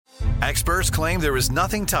Experts claim there is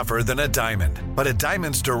nothing tougher than a diamond. But at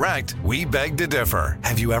Diamonds Direct, we beg to differ.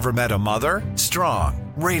 Have you ever met a mother?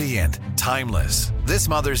 Strong, radiant, timeless. This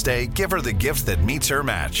Mother's Day, give her the gift that meets her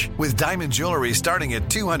match. With diamond jewelry starting at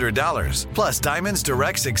 $200. Plus Diamonds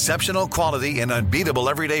Direct's exceptional quality and unbeatable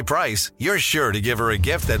everyday price, you're sure to give her a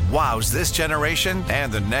gift that wows this generation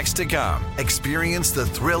and the next to come. Experience the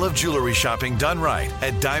thrill of jewelry shopping done right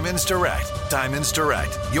at Diamonds Direct. Diamonds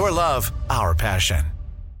Direct. Your love, our passion.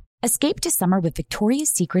 Escape to summer with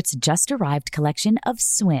Victoria's Secret's just-arrived collection of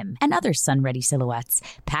swim and other sun-ready silhouettes.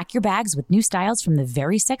 Pack your bags with new styles from the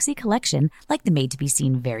Very Sexy collection, like the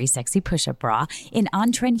made-to-be-seen Very Sexy push-up bra, in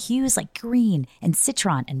on-trend hues like green and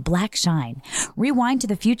citron and black shine. Rewind to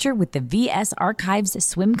the future with the VS Archives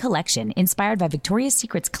swim collection, inspired by Victoria's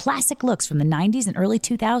Secret's classic looks from the 90s and early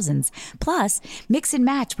 2000s. Plus, mix and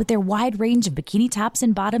match with their wide range of bikini tops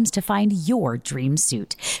and bottoms to find your dream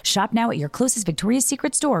suit. Shop now at your closest Victoria's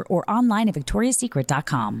Secret store or online at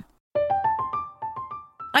victoriassecret.com.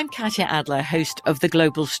 I'm Katya Adler, host of The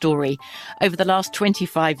Global Story. Over the last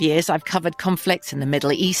 25 years, I've covered conflicts in the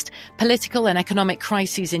Middle East, political and economic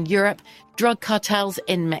crises in Europe, drug cartels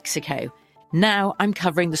in Mexico. Now I'm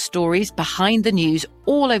covering the stories behind the news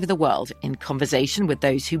all over the world in conversation with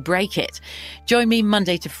those who break it. Join me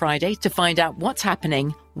Monday to Friday to find out what's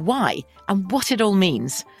happening, why, and what it all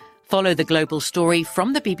means. Follow The Global Story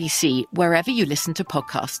from the BBC wherever you listen to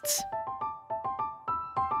podcasts.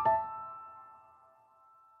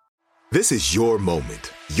 This is your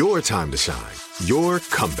moment, your time to shine, your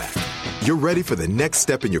comeback. You're ready for the next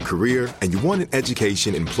step in your career, and you want an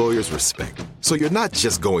education employers respect. So you're not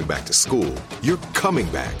just going back to school, you're coming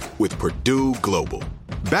back with Purdue Global.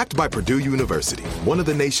 Backed by Purdue University, one of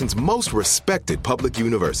the nation's most respected public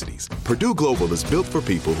universities, Purdue Global is built for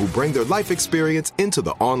people who bring their life experience into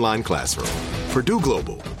the online classroom. Purdue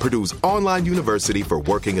Global, Purdue's online university for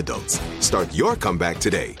working adults. Start your comeback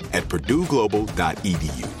today at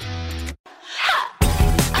purdueglobal.edu.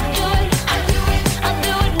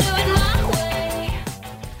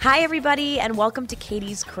 Hi, everybody, and welcome to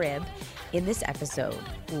Katie's Crib. In this episode,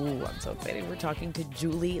 I'm so excited. We're talking to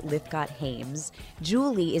Julie Lythcott-Haims.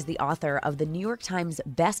 Julie is the author of the New York Times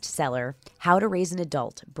bestseller, How to Raise an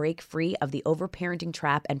Adult, Break Free of the Overparenting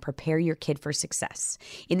Trap and Prepare Your Kid for Success.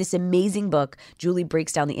 In this amazing book, Julie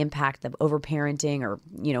breaks down the impact of overparenting, or,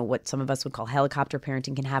 what some of us would call helicopter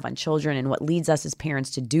parenting, can have on children and what leads us as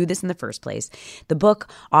parents to do this in the first place. The book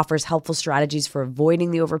offers helpful strategies for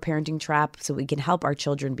avoiding the overparenting trap so we can help our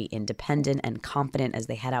children be independent and confident as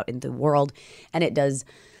they head out into the world. And it does.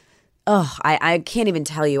 I can't even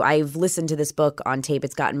tell you. I've listened to this book on tape.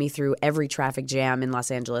 It's gotten me through every traffic jam in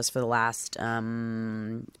Los Angeles for the last,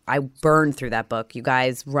 I burned through that book. You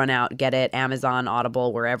guys run out, get it, Amazon,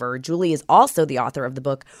 Audible, wherever. Julie is also the author of the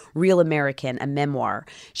book Real American, a memoir.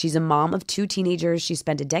 She's a mom of 2 teenagers. She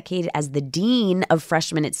spent a decade as the dean of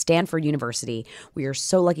freshmen at Stanford University. We are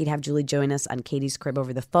so lucky to have Julie join us on Katie's Crib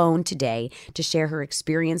over the phone today to share her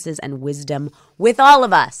experiences and wisdom with all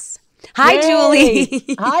of us. Hi, Yay.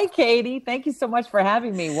 Julie. Hi, Katie. Thank you so much for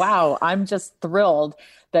having me. Wow. I'm just thrilled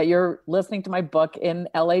that you're listening to my book in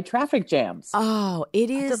LA traffic jams. Oh, it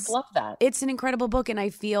is. I just love that. It's an incredible book. And I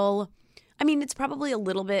feel, it's probably a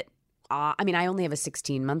little bit, I only have a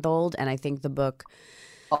 16-month-old, and I think the book.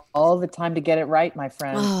 All the time to get it right, my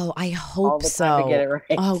friend. Oh, I hope all the so. Time to get it right.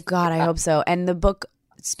 Oh, God, I hope so. And the book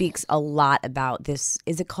speaks a lot about this.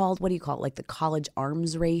 Is it called, what do you call it? Like the college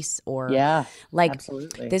arms race, or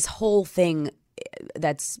absolutely. This whole thing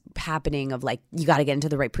that's happening of you got to get into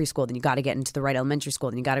the right preschool, then you got to get into the right elementary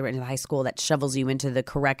school, then you got to get into the high school that shovels you into the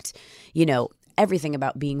correct, everything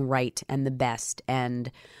about being right and the best.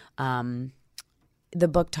 And the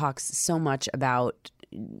book talks so much about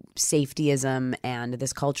safetyism and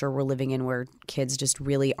this culture we're living in where kids just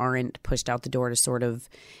really aren't pushed out the door to sort of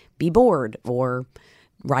be bored or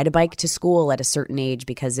ride a bike to school at a certain age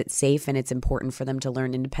because it's safe and it's important for them to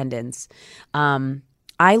learn independence.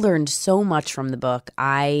 I learned so much from the book.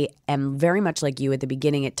 I am very much like you at the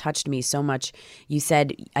beginning. It touched me so much. You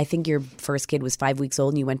said, I think your first kid was 5 weeks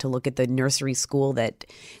old and you went to look at the nursery school that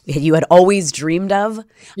you had always dreamed of.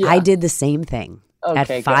 Yeah. I did the same thing.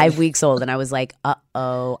 Okay, at 5 weeks old. And I was like,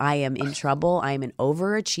 uh-oh, I am in trouble. I am an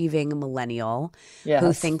overachieving millennial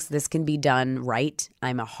who thinks this can be done right.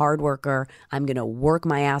 I'm a hard worker. I'm going to work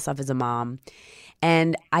my ass off as a mom.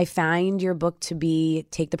 And I find your book to be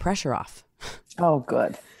take the pressure off. Oh,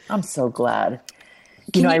 good. I'm so glad.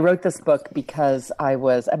 I wrote this book because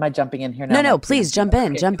am I jumping in here now? No, please jump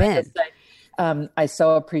in. I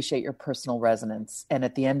so appreciate your personal resonance. And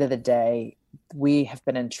at the end of the day, we have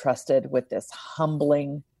been entrusted with this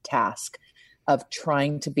humbling task of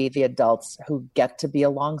trying to be the adults who get to be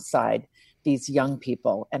alongside these young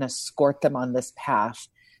people and escort them on this path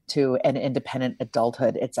to an independent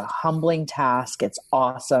adulthood. It's a humbling task. It's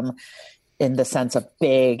awesome in the sense of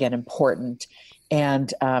big and important.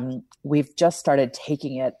 And we've just started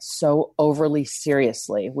taking it so overly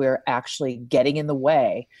seriously. We're actually getting in the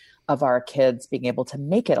way of our kids being able to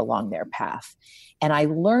make it along their path. And I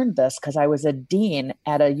learned this because I was a dean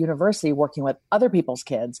at a university working with other people's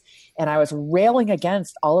kids. And I was railing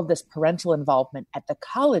against all of this parental involvement at the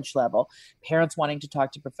college level, parents wanting to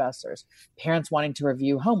talk to professors, parents wanting to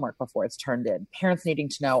review homework before it's turned in, parents needing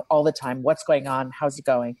to know all the time what's going on, how's it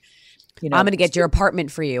going. I'm going to get your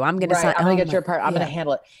apartment for you. I'm going to get your apartment. I'm going to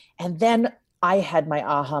handle it. And then I had my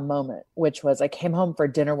aha moment, which was I came home for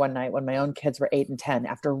dinner one night when my own kids were 8 and 10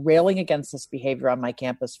 after railing against this behavior on my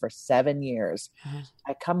campus for 7 years.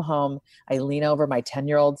 I come home, I lean over my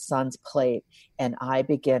 10-year-old son's plate and I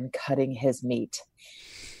begin cutting his meat.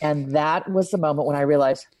 And that was the moment when I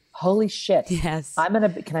realized, holy shit. Yes.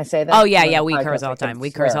 Can I say that? Oh yeah. Yeah. We curse all the time.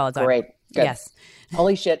 We curse all the time. Great. Good. Yes.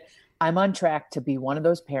 Holy shit. I'm on track to be one of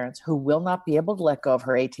those parents who will not be able to let go of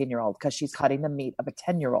her 18-year-old because she's cutting the meat of a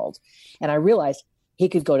 10-year-old. And I realized he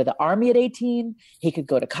could go to the army at 18. He could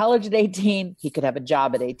go to college at 18. He could have a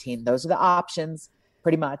job at 18. Those are the options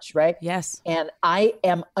pretty much, right? Yes. And I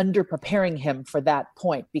am under preparing him for that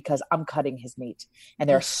point because I'm cutting his meat. And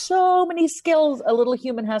there are so many skills a little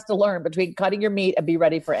human has to learn between cutting your meat and be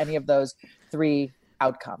ready for any of those 3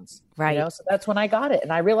 outcomes. Right. So that's when I got it.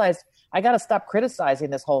 And I realized I got to stop criticizing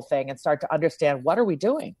this whole thing and start to understand what are we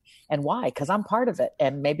doing and why, because I'm part of it.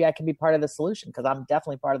 And maybe I can be part of the solution because I'm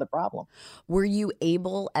definitely part of the problem. Were you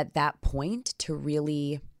able at that point to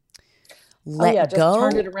really let just go?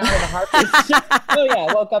 Turned it around in a heartbeat.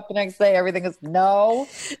 I woke up the next day. Everything is no.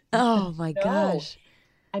 Oh my gosh.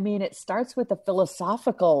 I mean, it starts with the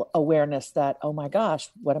philosophical awareness that, oh my gosh,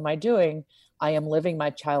 what am I doing? I am living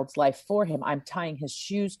my child's life for him. I'm tying his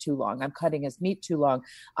shoes too long. I'm cutting his meat too long.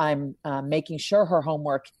 I'm making sure her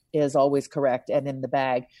homework is always correct and in the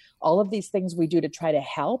bag. All of these things we do to try to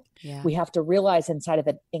help. Yeah. We have to realize inside of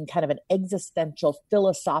it, in kind of an existential,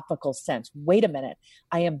 philosophical sense, wait a minute,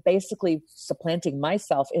 I am basically supplanting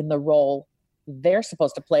myself in the role they're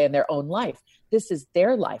supposed to play in their own life. This is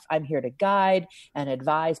their life. I'm here to guide and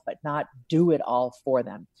advise, but not do it all for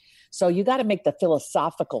them. So you got to make the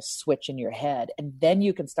philosophical switch in your head. And then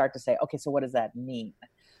you can start to say, okay, so what does that mean?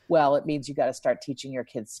 Well, it means you got to start teaching your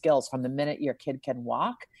kids skills. From the minute your kid can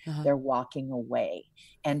walk, they're walking away.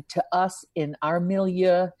 And to us in our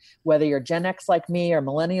milieu, whether you're Gen X like me or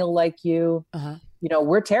millennial like you,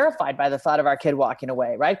 we're terrified by the thought of our kid walking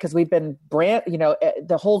away, right? Because we've been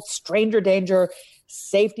the whole stranger danger,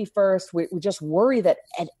 safety first. We just worry that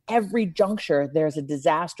at every juncture, there's a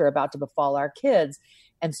disaster about to befall our kids.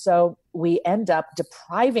 And so we end up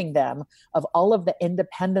depriving them of all of the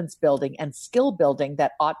independence building and skill building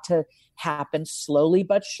that ought to happen slowly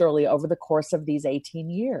but surely over the course of these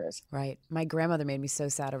 18 years. Right. My grandmother made me so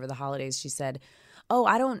sad over the holidays. She said, "Oh,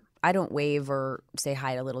 I don't wave or say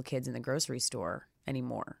hi to little kids in the grocery store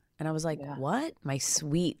anymore." And I was like, what? My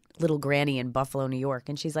sweet little granny in Buffalo, New York.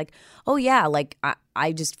 And she's like, oh, yeah, like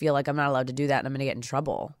I just feel like I'm not allowed to do that and I'm going to get in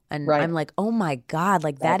trouble. And I'm like, oh, my God,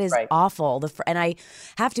 like that is awful. And I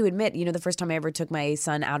have to admit, the first time I ever took my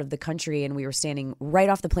son out of the country and we were standing right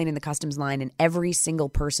off the plane in the customs line and every single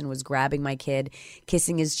person was grabbing my kid,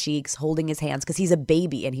 kissing his cheeks, holding his hands because he's a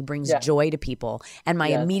baby and he brings joy to people. And my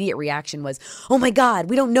immediate reaction was, oh, my God,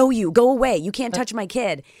 we don't know you. Go away. You can't touch my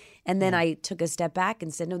kid. And then I took a step back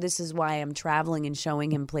and said, no, this is why I'm traveling and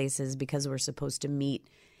showing him places because we're supposed to meet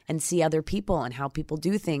and see other people and how people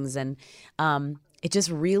do things. And it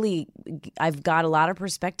just really, I've got a lot of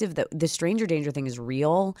perspective that the stranger danger thing is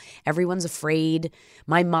real. Everyone's afraid.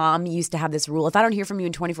 My mom used to have this rule. If I don't hear from you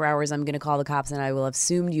in 24 hours, I'm going to call the cops and I will have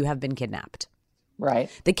assumed you have been kidnapped. Right.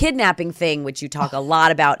 The kidnapping thing, which you talk a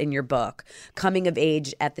lot about in your book, coming of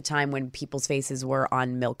age at the time when people's faces were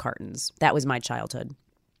on milk cartons. That was my childhood.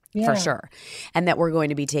 For sure. And that we're going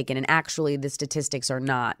to be taken. And actually the statistics are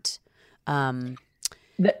not, that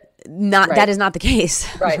is not the case.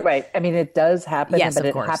 Right. I mean, it does happen, yes, but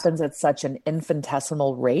it happens at such an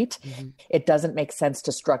infinitesimal rate. Mm-hmm. It doesn't make sense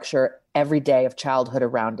to structure every day of childhood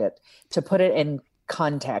around it. To put it in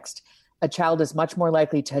context, a child is much more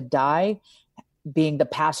likely to die being the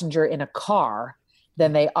passenger in a car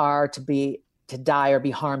than they are to die or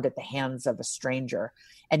be harmed at the hands of a stranger.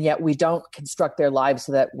 And yet we don't construct their lives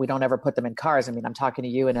so that we don't ever put them in cars. I mean, I'm talking to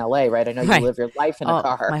you in LA, right? I know you live your life in a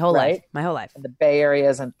car. My whole life. And the Bay Area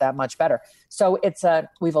isn't that much better. So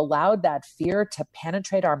we've allowed that fear to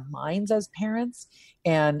penetrate our minds as parents.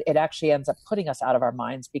 And it actually ends up putting us out of our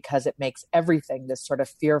minds because it makes everything this sort of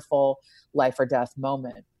fearful life or death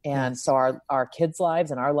moment. And so our kids' lives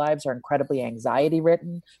and our lives are incredibly anxiety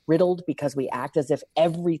riddled because we act as if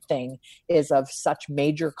everything is of such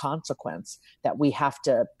major consequence that we have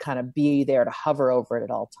to kind of be there to hover over it at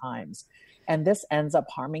all times. And this ends up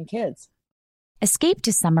harming kids. Escape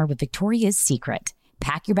to summer with Victoria's Secret.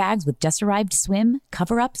 Pack your bags with just-arrived swim,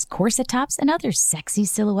 cover-ups, corset tops, and other sexy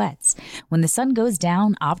silhouettes. When the sun goes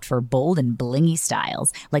down, opt for bold and blingy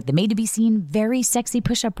styles, like the made-to-be-seen Very Sexy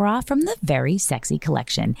Push-Up Bra from the Very Sexy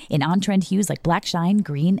Collection, in on-trend hues like black shine,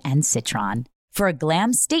 green, and citron. For a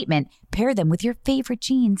glam statement, pair them with your favorite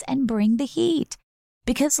jeans and bring the heat.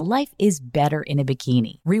 Because life is better in a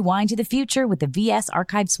bikini. Rewind to the future with the VS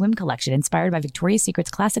Archive Swim Collection, inspired by Victoria's Secret's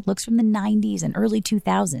classic looks from the 90s and early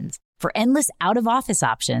 2000s. For endless out-of-office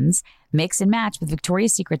options, mix and match with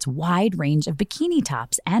Victoria's Secret's wide range of bikini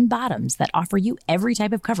tops and bottoms that offer you every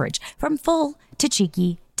type of coverage, from full to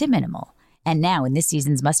cheeky to minimal. And now, in this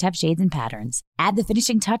season's must-have shades and patterns, add the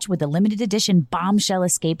finishing touch with the limited edition Bombshell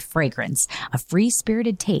Escape fragrance, a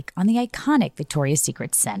free-spirited take on the iconic Victoria's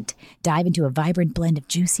Secret scent. Dive into a vibrant blend of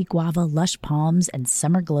juicy guava, lush palms, and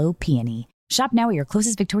summer glow peony. Shop now at your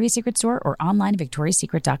closest Victoria's Secret store or online at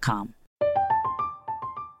victoriassecret.com.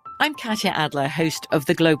 I'm Katya Adler, host of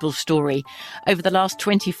The Global Story. Over the last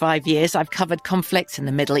 25 years, I've covered conflicts in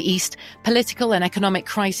the Middle East, political and economic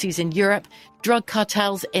crises in Europe, drug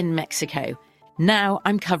cartels in Mexico. Now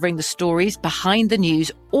I'm covering the stories behind the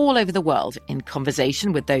news all over the world in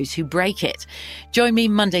conversation with those who break it. Join me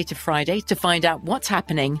Monday to Friday to find out what's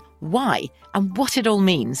happening, why, and what it all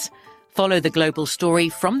means. Follow The Global Story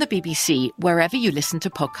from the BBC wherever you listen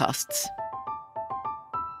to podcasts.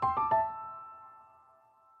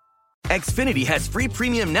 Xfinity has free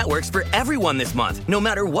premium networks for everyone this month, no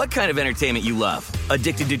matter what kind of entertainment you love.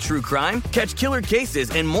 Addicted to true crime? Catch killer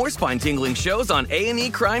cases and more spine-tingling shows on A&E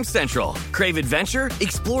Crime Central. Crave adventure?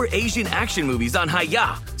 Explore Asian action movies on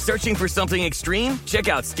Hi-YAH. Searching for something extreme? Check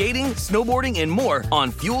out skating, snowboarding, and more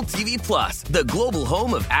on Fuel TV Plus, the global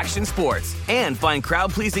home of action sports. And find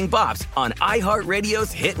crowd-pleasing bops on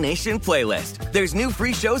iHeartRadio's Hit Nation playlist. There's new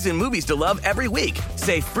free shows and movies to love every week.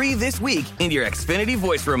 Say free this week in your Xfinity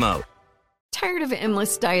voice remote. Tired of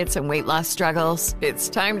endless diets and weight loss struggles? It's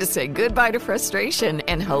time to say goodbye to frustration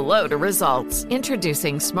and hello to results.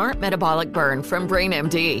 Introducing Smart Metabolic Burn from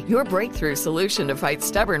BrainMD, your breakthrough solution to fight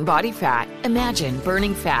stubborn body fat. Imagine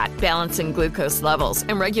burning fat, balancing glucose levels,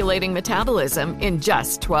 and regulating metabolism in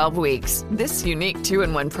just 12 weeks. This unique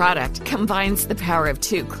 2-in-1 product combines the power of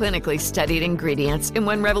 2 clinically studied ingredients in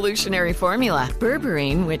one revolutionary formula.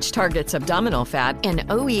 Berberine, which targets abdominal fat, and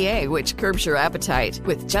OEA, which curbs your appetite.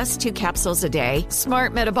 With just 2 capsules a day,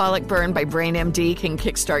 Smart Metabolic Burn by BrainMD can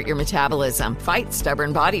kickstart your metabolism, fight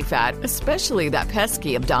stubborn body fat, especially that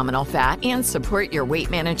pesky abdominal fat, and support your weight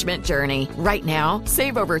management journey. Right now,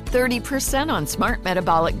 save over 30% on Smart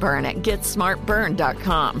Metabolic Burn at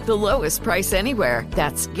GetSmartBurn.com. The lowest price anywhere.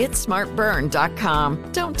 That's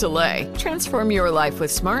GetSmartBurn.com. Don't delay. Transform your life with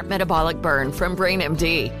Smart Metabolic Burn from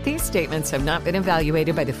BrainMD. These statements have not been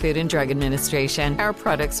evaluated by the Food and Drug Administration. Our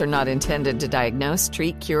products are not intended to diagnose,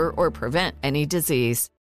 treat, cure, or prevent any disease.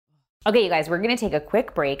 Okay, you guys, we're going to take a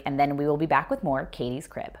quick break and then we will be back with more Katie's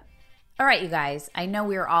Crib. All right, you guys, I know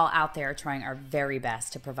we're all out there trying our very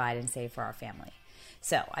best to provide and save for our family.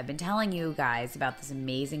 So I've been telling you guys about this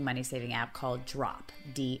amazing money-saving app called Drop,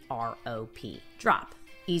 D-R-O-P. Drop.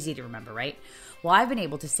 Easy to remember, right? Well, I've been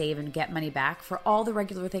able to save and get money back for all the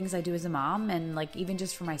regular things I do as a mom and like even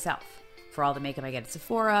just for myself. For all the makeup I get at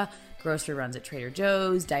Sephora, grocery runs at Trader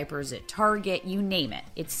Joe's, diapers at Target, you name it.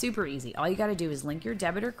 It's super easy. All you got to do is link your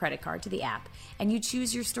debit or credit card to the app and you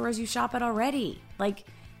choose your stores you shop at already. Like,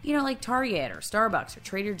 you know, like Target or Starbucks or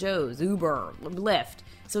Trader Joe's, Uber, Lyft.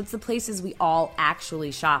 So it's the places we all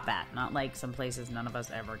actually shop at, not like some places none of us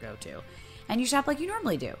ever go to. And you shop like you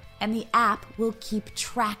normally do. And the app will keep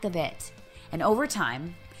track of it. And over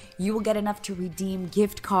time, you will get enough to redeem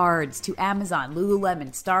gift cards to Amazon,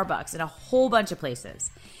 Lululemon, Starbucks, and a whole bunch of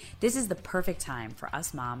places. This is the perfect time for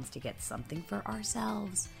us moms to get something for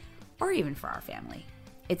ourselves or even for our family.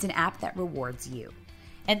 It's an app that rewards you.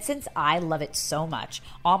 And since I love it so much,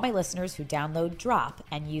 all my listeners who download Drop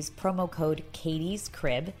and use promo code Katie's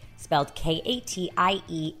Crib, spelled K-A-T-I-E-S-C-R-I-B,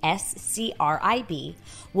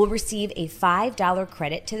 will receive a $5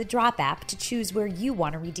 credit to the Drop app to choose where you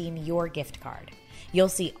want to redeem your gift card. You'll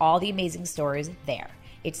see all the amazing stores there.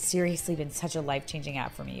 It's seriously been such a life-changing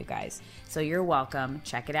app for me, you guys. So you're welcome.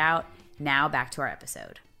 Check it out. Now back to our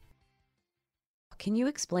episode. Can you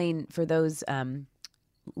explain for those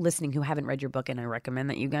listening who haven't read your book, and I recommend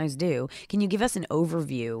that you guys do, can you give us an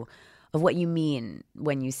overview of what you mean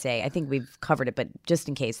when you say, I think we've covered it, but just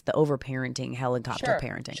in case, the overparenting, helicopter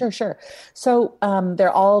parenting. Sure. So there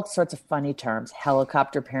are all sorts of funny terms.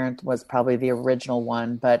 Helicopter parent was probably the original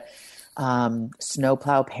one, but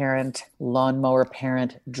snowplow parent, lawnmower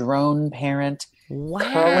parent, drone parent, curling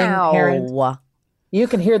parent. You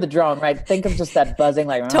can hear the drone, right? Think of just that buzzing,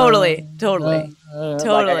 like totally. Like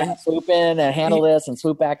I can swoop in and handle this and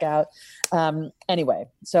swoop back out. Anyway,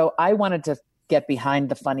 so I wanted to get behind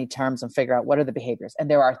the funny terms and figure out what are the behaviors. And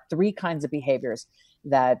there are 3 kinds of behaviors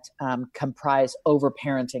that comprise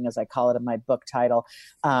overparenting, as I call it in my book title.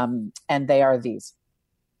 And they are these.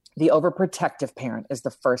 The overprotective parent is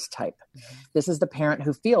the first type. Mm-hmm. This is the parent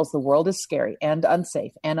who feels the world is scary and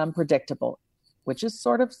unsafe and unpredictable, which is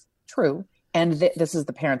sort of true. And this is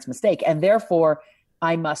the parent's mistake. And therefore,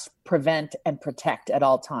 I must prevent and protect at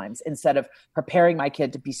all times instead of preparing my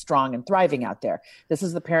kid to be strong and thriving out there. This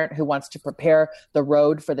is the parent who wants to prepare the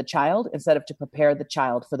road for the child instead of to prepare the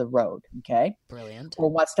child for the road. Okay. Brilliant. Or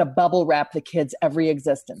wants to bubble wrap the kid's every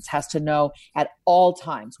existence, has to know at all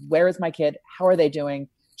times, where is my kid? How are they doing?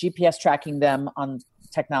 GPS tracking them on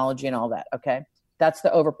technology and all that. Okay. That's the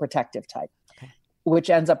overprotective type.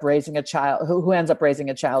 Which ends up raising a child who ends up raising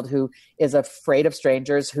a child who is afraid of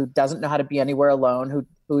strangers, who doesn't know how to be anywhere alone,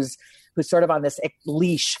 who's sort of on this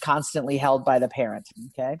leash constantly held by the parent.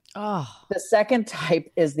 Okay. Oh. The second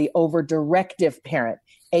type is the overdirective parent,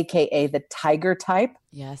 AKA the tiger type.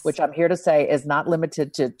 Yes. Which I'm here to say is not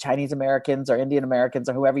limited to Chinese Americans or Indian Americans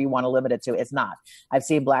or whoever you want to limit it to. It's not. I've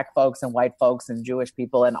seen Black folks and white folks and Jewish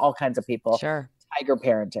people and all kinds of people. Sure. Tiger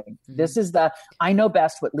parenting. Mm-hmm. This is the I know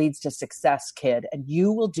best what leads to success kid, and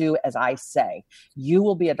you will do as I say. You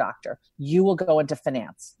will be a doctor. You will go into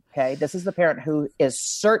finance. Okay. This is the parent who is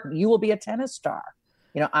certain you will be a tennis star.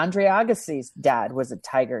 You know, Andre Agassi's dad was a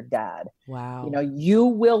tiger dad. Wow. You know, you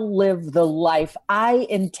will live the life I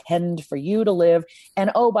intend for you to live.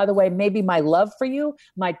 And oh, by the way, maybe my love for you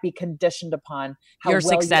might be conditioned upon how your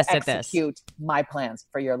well success you at this. Execute my plans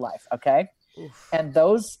for your life. Okay. Oof. And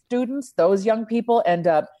those students, those young people end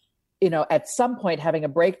up, you know, at some point having a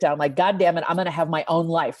breakdown, like, God damn it, I'm going to have my own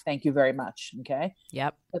life. Thank you very much. Okay.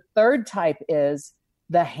 Yep. The third type is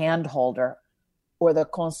the hand holder or the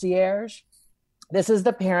concierge. This is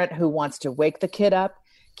the parent who wants to wake the kid up,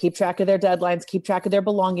 keep track of their deadlines, keep track of their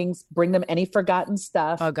belongings, bring them any forgotten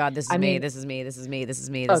stuff. Oh God, this is me. This is me.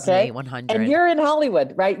 100. And you're in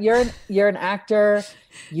Hollywood, right? You're an actor.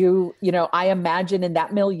 You know, I imagine in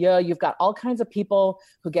that milieu, you've got all kinds of people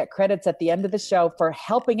who get credits at the end of the show for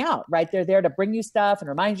helping out, right? They're there to bring you stuff and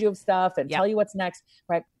remind you of stuff and tell you what's next,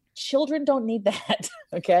 right? Children don't need that.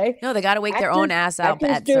 Okay. No, they got to wake their own ass up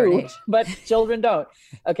at certain age. But children don't.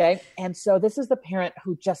 Okay. And so this is the parent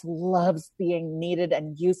who just loves being needed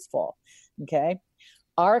and useful. Okay.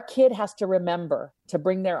 Our kid has to remember to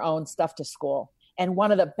bring their own stuff to school. And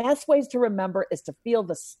one of the best ways to remember is to feel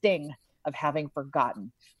the sting of having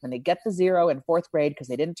forgotten. When they get the 0 in 4th grade because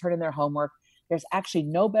they didn't turn in their homework, there's actually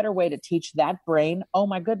no better way to teach that brain, oh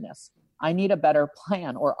my goodness, I need a better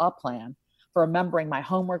plan or a plan for remembering my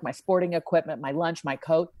homework, my sporting equipment, my lunch, my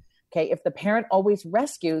coat. Okay. If the parent always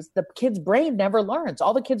rescues, the kid's brain never learns.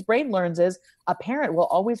 All the kid's brain learns is a parent will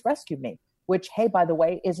always rescue me, which, hey, by the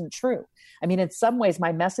way, isn't true. I mean, in some ways,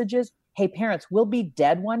 my message is, hey, parents, we'll be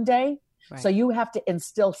dead one day. Right. So you have to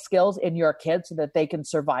instill skills in your kids so that they can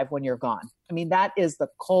survive when you're gone. I mean, that is the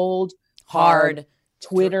cold, hard,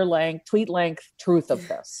 tweet length truth of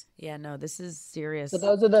this. Yeah, no, this is serious. So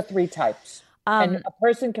those are the 3 types. And a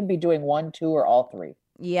person can be doing 1, 2, or all 3.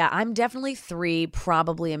 Yeah, I'm definitely 3,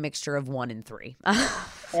 probably a mixture of 1 and 3.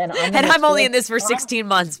 And I'm only in this for 16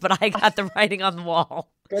 months, but I got the writing on the wall.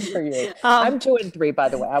 Good for you. I'm 2 and 3, by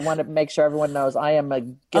the way. I want to make sure everyone knows I am a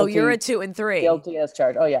guilty. Oh, you're a 2 and 3. Guilty as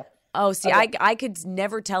charged. Oh, yeah. Oh, see, okay. I could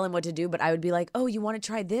never tell him what to do, but I would be like, oh, you want to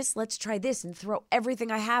try this? Let's try this and throw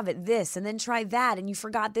everything I have at this and then try that. And you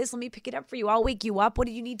forgot this. Let me pick it up for you. I'll wake you up. What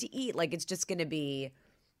do you need to eat? Like, it's just going to be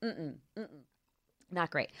not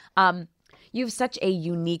great. You have such a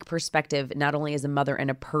unique perspective, not only as a mother and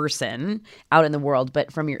a person out in the world,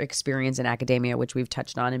 but from your experience in academia, which we've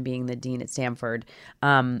touched on, and being the dean at Stanford,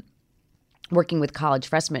 working with college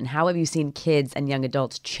freshmen. How have you seen kids and young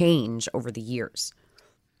adults change over the years?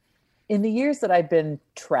 In the years that I've been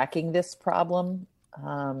tracking this problem,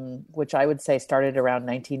 which I would say started around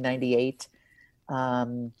 1998,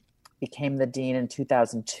 became the dean in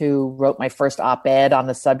 2002, wrote my first op-ed on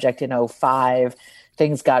the subject in 2005.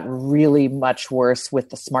 Things got really much worse with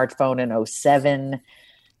the smartphone in 2007.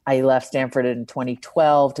 I left Stanford in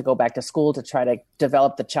 2012 to go back to school to try to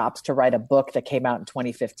develop the chops to write a book that came out in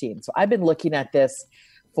 2015. So I've been looking at this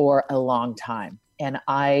for a long time. And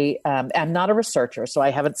I am not a researcher, so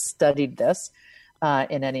I haven't studied this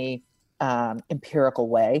in any empirical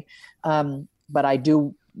way. But I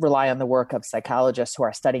do rely on the work of psychologists who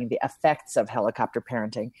are studying the effects of helicopter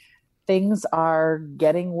parenting. Things are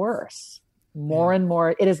getting worse more and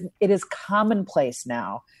more. It is commonplace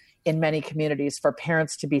now in many communities for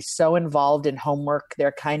parents to be so involved in homework.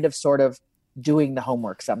 They're kind of sort of doing the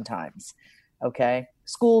homework sometimes. Okay.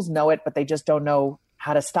 Schools know it, but they just don't know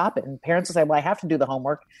how to stop it. And parents will say, well, I have to do the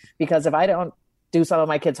homework because if I don't do some of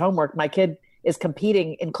my kid's homework, my kid is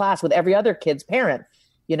competing in class with every other kid's parent.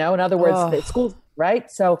 In other words, the schools, right?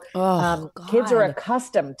 So kids are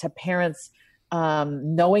accustomed to parents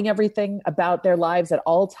knowing everything about their lives at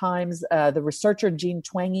all times. The researcher Jean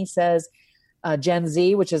Twenge says Gen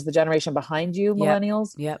Z, which is the generation behind you,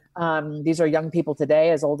 millennials. These are young people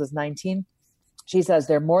today, as old as 19. She says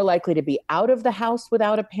they're more likely to be out of the house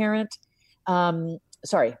without a parent.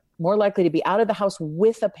 More likely to be out of the house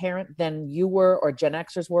with a parent than you were, or Gen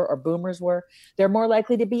Xers were, or boomers were. They're more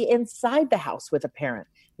likely to be inside the house with a parent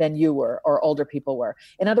than you were, or older people were.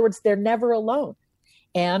 In other words, they're never alone.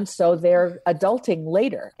 And so they're adulting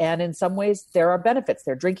later. And in some ways, there are benefits.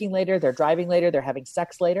 They're drinking later, they're driving later, they're having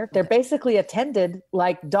sex later. They're basically attended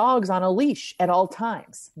like dogs on a leash at all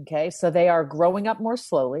times. Okay. So they are growing up more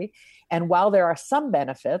slowly. And while there are some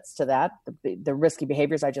benefits to that, the risky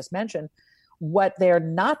behaviors I just mentioned, what they're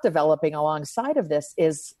not developing alongside of this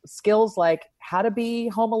is skills like how to be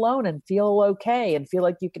home alone and feel okay and feel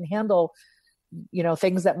like you can handle,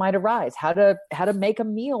 things that might arise, how to make a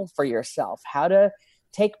meal for yourself, how to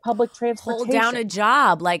take public transportation, hold down a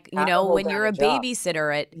job, like, when you're a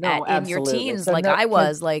babysitter in your teens, so like I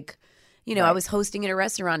was like, I was hosting at a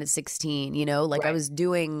restaurant at 16, I was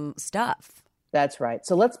doing stuff. That's right.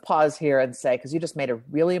 So let's pause here and say, because you just made a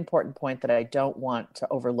really important point that I don't want to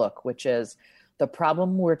overlook, which is the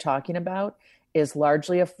problem we're talking about is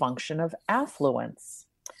largely a function of affluence.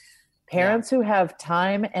 Parents who have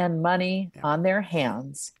time and money on their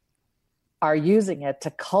hands are using it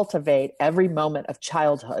to cultivate every moment of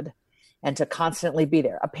childhood and to constantly be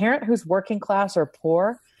there. A parent who's working class or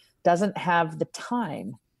poor doesn't have the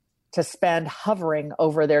time to spend hovering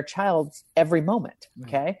over their child's every moment.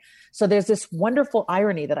 Okay. So there's this wonderful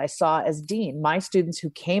irony that I saw as dean. My students who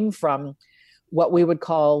came from what we would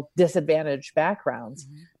call disadvantaged backgrounds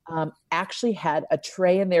actually had a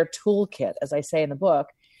tray in their toolkit, as I say in the book,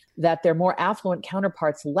 that their more affluent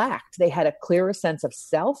counterparts lacked. They had a clearer sense of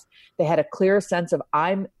self. They had a clearer sense of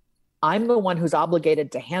I'm the one who's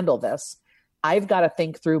obligated to handle this. I've got to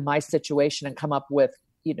think through my situation and come up with,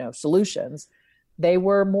 solutions. They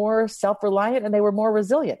were more self-reliant and they were more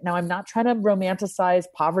resilient. Now, I'm not trying to romanticize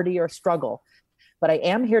poverty or struggle, but I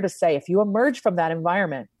am here to say if you emerge from that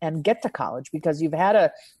environment and get to college because you've had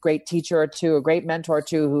a great teacher or two, a great mentor or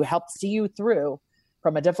two who helped see you through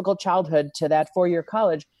from a difficult childhood to that 4-year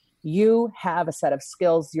college, you have a set of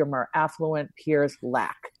skills your more affluent peers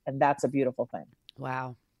lack. And that's a beautiful thing.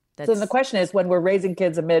 Wow. So then the question is, when we're raising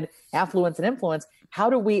kids amid affluence and influence,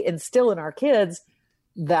 how do we instill in our kids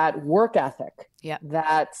that work ethic,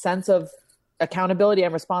 that sense of accountability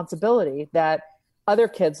and responsibility that other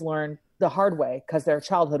kids learn the hard way because their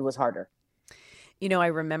childhood was harder? I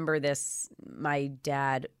remember this, my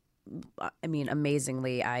dad,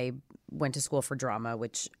 amazingly, I went to school for drama,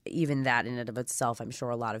 which even that in and of itself, I'm sure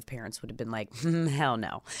a lot of parents would have been like, hell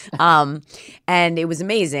no. And it was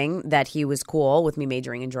amazing that he was cool with me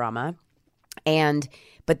majoring in drama.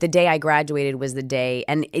 But the day I graduated was the day,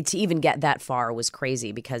 and to even get that far was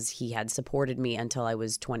crazy because he had supported me until I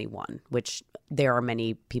was 21, which there are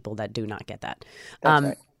many people that do not get that. That's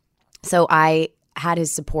right. So I had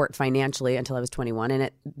his support financially until I was 21. And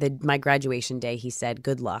at my graduation day, he said,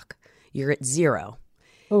 good luck. You're at 0.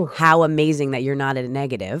 Ooh. How amazing that you're not at a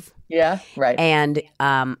negative. Yeah, right. And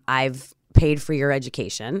I've paid for your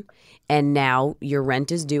education. And now your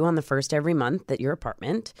rent is due on the first every month at your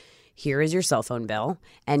apartment. Here is your cell phone bill.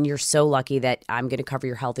 And you're so lucky that I'm going to cover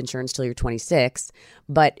your health insurance till you're 26.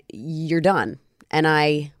 But you're done. And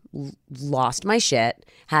I lost my shit,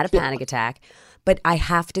 had a panic attack. But I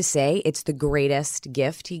have to say, it's the greatest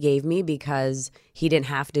gift he gave me because he didn't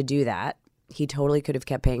have to do that. He totally could have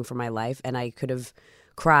kept paying for my life, and I could have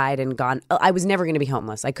cried and gone. I was never going to be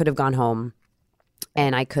homeless. I could have gone home,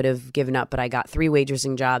 and I could have given up, but I got 3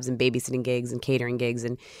 waitressing jobs and babysitting gigs and catering gigs,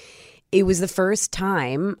 and it was the first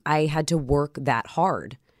time I had to work that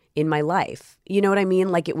hard in my life. You know what I mean?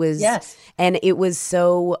 Like it was, yes. And it was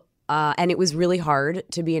so, and it was really hard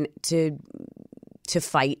to be to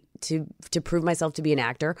fight. To prove myself to be an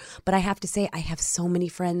actor. But I have to say, I have so many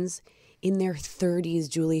friends in their 30s,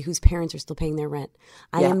 Julie, whose parents are still paying their rent.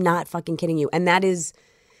 I am not fucking kidding you. And that is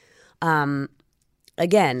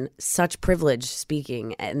again, such privilege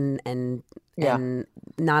speaking, and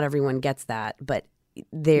not everyone gets that, but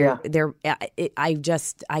I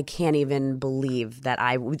can't even believe that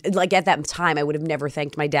like at that time I would have never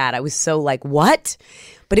thanked my dad. I was so like, what?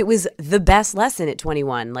 But it was the best lesson at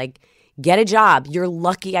 21. Like, get a job. You're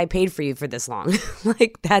lucky I paid for you for this long.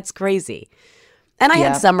 Like, that's crazy. And I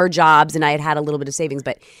had summer jobs and I had a little bit of savings,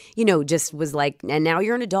 but, just was like, and now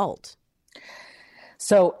you're an adult.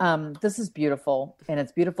 So this is beautiful. And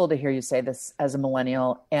it's beautiful to hear you say this as a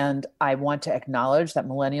millennial. And I want to acknowledge that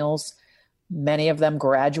millennials, many of them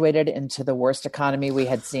graduated into the worst economy we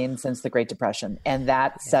had seen since the Great Depression. And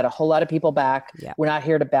that set a whole lot of people back. Yeah. We're not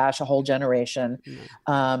here to bash a whole generation.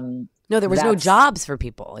 No, there was no jobs for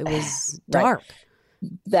people. It was dark.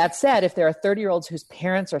 Right. That said, if there are 30-year-olds whose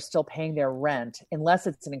parents are still paying their rent, unless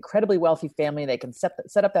it's an incredibly wealthy family, they can set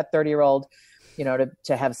up that 30-year-old,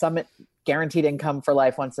 to have some guaranteed income for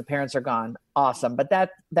life once the parents are gone. Awesome. But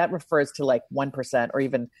that refers to like 1% or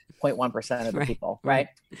even 0.1% of the people, right?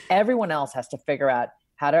 Everyone else has to figure out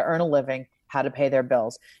how to earn a living, how to pay their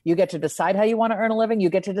bills. You get to decide how you want to earn a living. You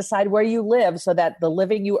get to decide where you live so that the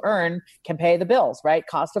living you earn can pay the bills, right?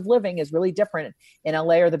 Cost of living is really different in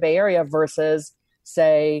LA or the Bay Area versus,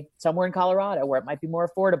 say, somewhere in Colorado where it might be more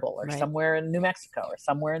affordable, or somewhere in New Mexico or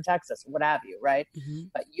somewhere in Texas, or what have you, right? Mm-hmm.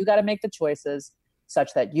 But you got to make the choices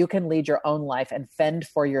such that you can lead your own life and fend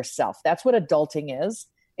for yourself. That's what adulting is.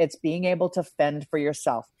 It's being able to fend for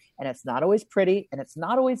yourself. And it's not always pretty and it's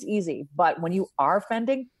not always easy. But when you are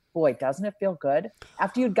fending, boy, doesn't it feel good?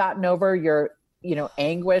 After you'd gotten over your,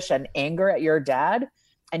 anguish and anger at your dad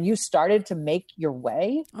and you started to make your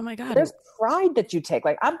way. Oh my God. There's pride that you take.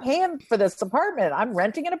 Like, I'm paying for this apartment. I'm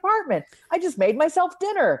renting an apartment. I just made myself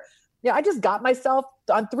dinner. I just got myself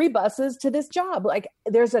on 3 buses to this job. Like,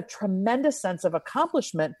 there's a tremendous sense of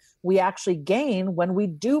accomplishment we actually gain when we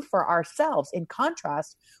do for ourselves. In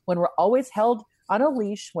contrast, when we're always held on a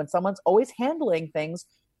leash, when someone's always handling things,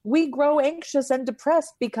 we grow anxious and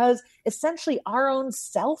depressed because essentially our own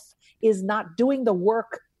self is not doing the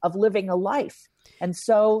work of living a life. And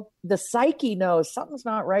so the psyche knows something's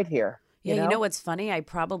not right here. Yeah, you know what's funny? I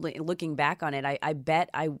probably, looking back on it, I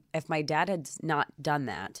bet if my dad had not done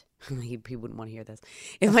that, he wouldn't want to hear this.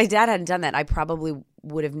 If my dad hadn't done that, I probably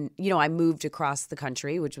would have, I moved across the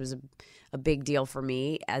country, which was a big deal for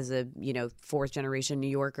me as a, 4th generation New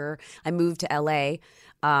Yorker. I moved to LA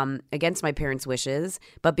against my parents' wishes,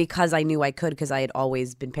 but because I knew I could, because I had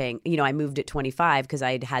always been paying, I moved at 25 because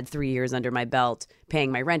I had 3 years under my belt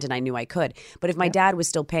paying my rent and I knew I could. But if my dad was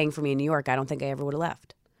still paying for me in New York, I don't think I ever would have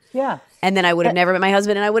left. Yeah. And then I would have never met my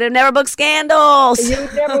husband and I would have never booked Scandals.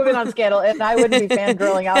 You'd never been on Scandal. And I wouldn't be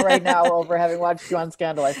fangirling out right now over having watched you on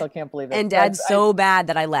Scandal. I still can't believe it. And Dad's so bad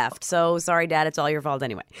that I left. So sorry, Dad. It's all your fault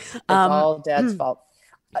anyway. It's all Dad's fault.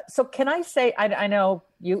 So can I say, I know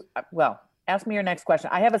you, ask me your next question.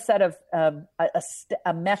 I have a set of,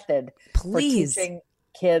 a method for teaching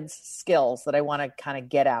kids skills that I want to kind of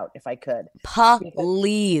get out if I could.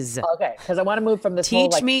 Please. Okay. Because I want to move from this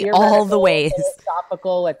Teach whole, me all the ways.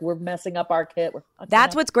 Philosophical, like we're messing up our kid.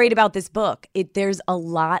 That's what's great about this book. There's a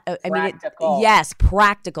lot of, practical.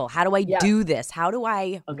 Practical. How do I do this? How do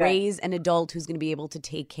I raise an adult who's going to be able to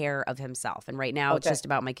take care of himself? And right now it's just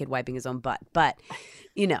about my kid wiping his own butt. But,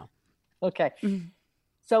 Okay.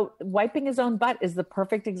 So wiping his own butt is the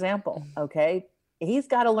perfect example. Okay. He's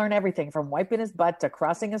got to learn everything from wiping his butt to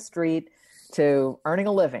crossing a street to earning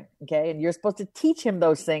a living. Okay. And you're supposed to teach him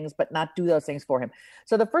those things, but not do those things for him.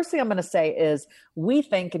 So the first thing I'm going to say is we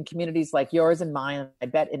think in communities like yours and mine, I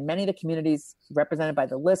bet in many of the communities represented by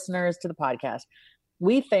the listeners to the podcast,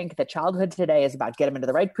 we think that childhood today is about get them into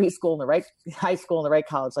the right preschool and the right high school and the right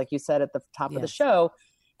college, like you said at the top of the show.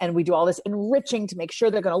 And we do all this enriching to make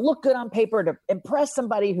sure they're going to look good on paper to impress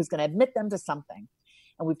somebody who's going to admit them to something.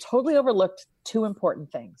 And we've totally overlooked 2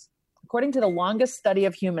 important things. According to the longest study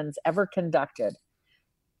of humans ever conducted,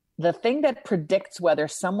 the thing that predicts whether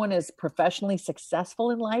someone is professionally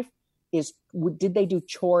successful in life is, did they do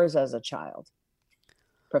chores as a child?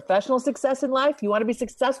 Professional success in life, you want to be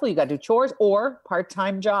successful, you got to do chores or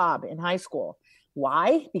part-time job in high school.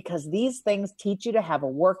 Why? Because these things teach you to have a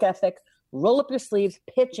work ethic, roll up your sleeves,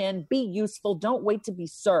 pitch in, be useful, don't wait to be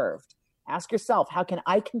served. Ask yourself, how can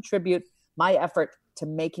I contribute my effort to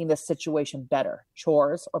making this situation better?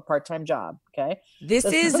 Chores or part-time job. Okay.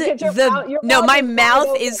 My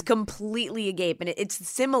mouth is completely agape and it's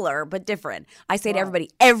similar, but different. I say to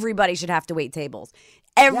everybody should have to wait tables.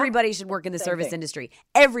 Everybody should work in the service industry.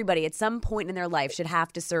 Everybody at some point in their life should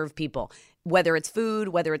have to serve people, whether it's food,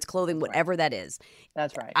 whether it's clothing, whatever that is.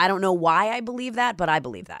 That's right. I don't know why I believe that, but I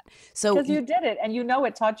believe that. So because you did it and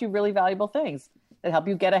it taught you really valuable things. that help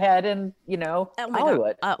you get ahead in,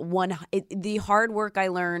 Hollywood. The hard work I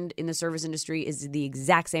learned in the service industry is the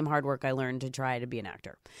exact same hard work I learned to try to be an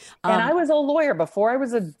actor. And I was a lawyer before I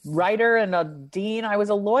was a writer and a dean. I was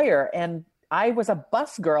a lawyer, and I was a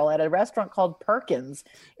bus girl at a restaurant called Perkins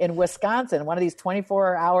in Wisconsin, one of these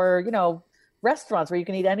 24-hour, restaurants where you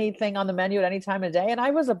can eat anything on the menu at any time of day. And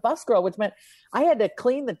I was a bus girl, which meant I had to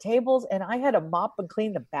clean the tables and I had to mop and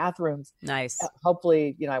clean the bathrooms. Nice.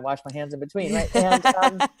 Hopefully, I wash my hands in between, right?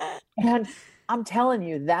 And I'm telling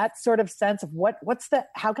you, that sort of sense of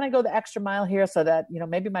how can I go the extra mile here so that,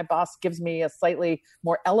 maybe my boss gives me a slightly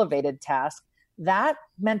more elevated task. That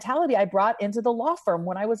mentality I brought into the law firm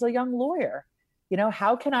when I was a young lawyer.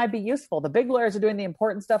 How can I be useful? The big lawyers are doing the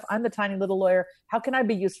important stuff. I'm the tiny little lawyer. How can I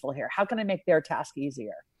be useful here? How can I make their task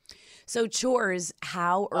easier? So chores,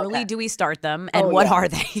 how early do we start them, and what are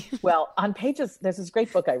they? Well, on pages, there's this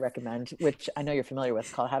great book I recommend, which I know you're familiar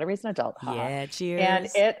with, called How to Raise an Adult. Yeah, cheers. And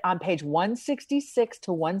it, on page 166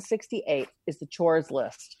 to 168 is the chores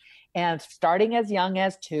list. And starting as young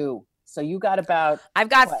as 2. So you got about... I've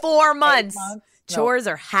got 4 months. Chores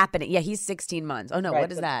are happening. Yeah, he's 16 months. Oh, no,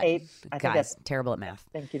 what is that? 8. Guys, terrible at math.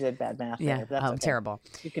 I think you did bad math. Yeah, okay. Terrible.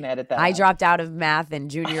 You can edit that I out. dropped out of math in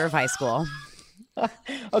junior year of high school.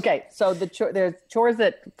 Okay, so there's chores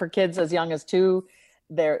that for kids as young as 2.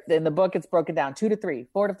 There in the book, it's broken down 2 to 3,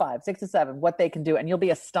 4 to 5, 6 to 7, what they can do. And you'll be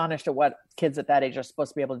astonished at what kids at that age are supposed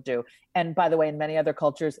to be able to do. And by the way, in many other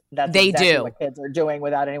cultures, that's exactly what kids are doing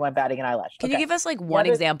without anyone batting an eyelash. Can you give us one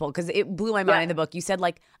example? Because it blew my mind in the book. You said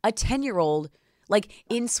a 10-year-old,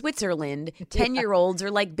 in Switzerland, 10-year-olds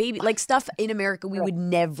are baby, stuff in America we would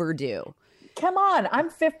never do. Come on. I'm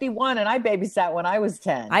 51 and I babysat when I was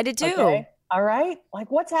 10. I did too. Okay? All right.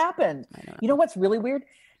 What's happened? You know what's really weird?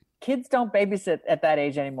 Kids don't babysit at that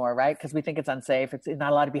age anymore, right? Because we think it's unsafe. It's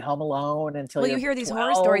not allowed to be home alone until you hear these 12.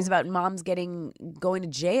 horror stories about moms going to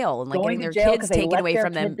jail and getting their kids taken away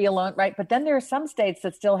from them. Be alone, right? But then there are some states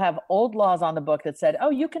that still have old laws on the book that said,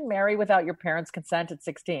 you can marry without your parents' consent at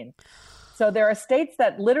 16. So there are states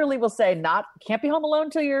that literally will say can't be home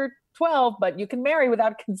alone till you're 12, but you can marry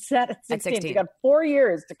without consent at 16. So you got 4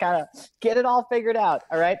 years to kind of get it all figured out.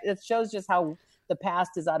 All right. It shows just how the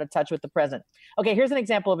past is out of touch with the present. Okay, here's an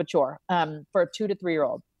example of a chore for a 2 to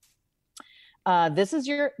 3-year-old. This is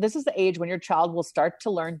the age when your child will start to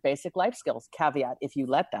learn basic life skills. Caveat, if you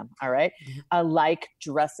let them. All right, like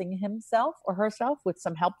dressing himself or herself with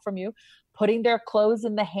some help from you, putting their clothes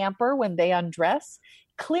in the hamper when they undress,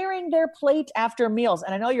 clearing their plate after meals.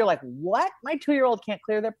 And I know you're like, what? My 2-year-old can't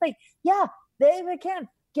clear their plate. Yeah, they can.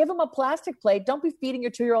 Give them a plastic plate. Don't be feeding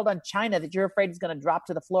your 2-year-old on china that you're afraid is going to drop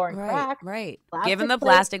to the floor and crack. Right. Give them the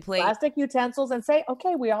plastic plate. Plastic utensils and say,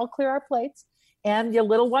 okay, we all clear our plates. And your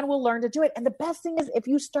little one will learn to do it. And the best thing is if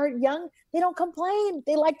you start young, they don't complain.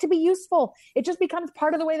 They like to be useful. It just becomes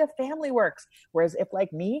part of the way the family works. Whereas if,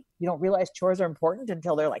 like me, you don't realize chores are important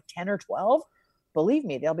until they're 10 or 12, believe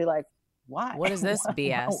me, they'll be like, why? What is this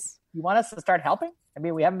BS? You want us to start helping? I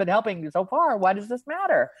mean, we haven't been helping you so far. Why does this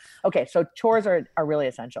matter? Okay, so chores are really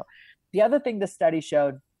essential. The other thing the study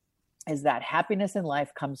showed is that happiness in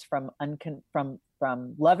life comes from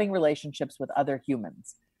loving relationships with other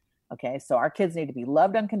humans. Okay, so our kids need to be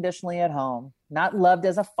loved unconditionally at home, not loved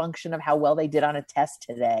as a function of how well they did on a test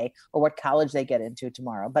today or what college they get into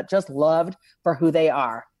tomorrow, but just loved for who they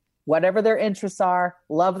are. Whatever their interests are,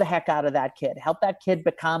 love the heck out of that kid. Help that kid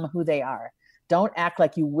become who they are. Don't act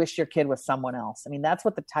like you wish your kid was someone else. I mean, that's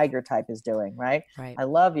what the tiger type is doing, right? Right. I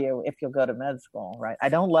love you if you'll go to med school, right? I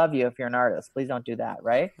don't love you if you're an artist. Please don't do that,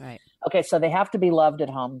 right? Right. Okay, so they have to be loved at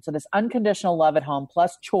home. So this unconditional love at home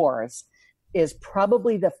plus chores is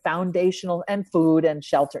probably the foundational, and food and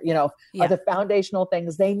shelter, are the foundational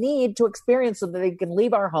things they need to experience so that they can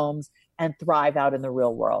leave our homes and thrive out in the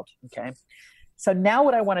real world. Okay. So now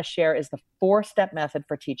what I want to share is the 4-step method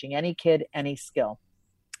for teaching any kid any skill.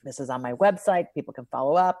 This is on my website. People can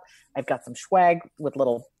follow up. I've got some swag with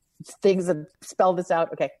little things that spell this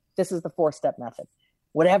out. Okay. This is the 4-step method.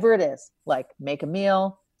 Whatever it is, like make a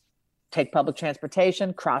meal, take public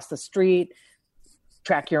transportation, cross the street,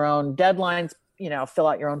 track your own deadlines, fill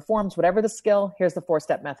out your own forms, whatever the skill, here's the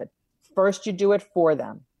 4-step method. First, you do it for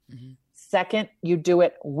them. Mm-hmm. Second, you do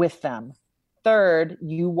it with them. Third,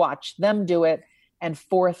 you watch them do it. And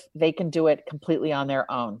fourth, they can do it completely on their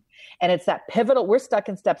own. And it's that pivotal, we're stuck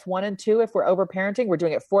in steps 1 and 2. If we're overparenting, we're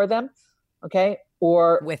doing it for them. Okay.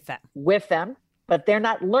 Or with them, but they're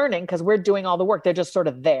not learning because we're doing all the work. They're just sort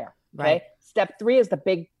of there. Okay. Right. Step 3 is the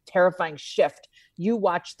big, terrifying shift. You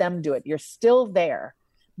watch them do it. You're still there,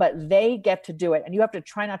 but they get to do it. And you have to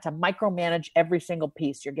try not to micromanage every single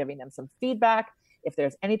piece. You're giving them some feedback. If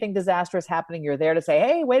there's anything disastrous happening, you're there to say,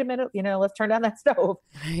 hey, wait a minute, let's turn down that stove.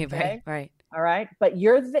 Okay? Right. All right. But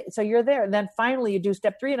so you're there. And then finally you do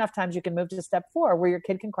step 3 enough times, you can move to step 4, where your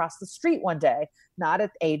kid can cross the street one day, not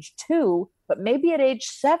at age 2, but maybe at age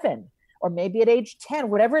 7 or maybe at age 10,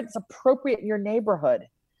 whatever it's appropriate in your neighborhood.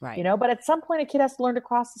 Right. But at some point a kid has to learn to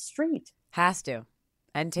cross the street. Has to.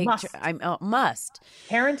 And Must.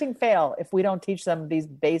 Parenting fail if we don't teach them these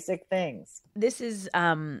basic things. This is,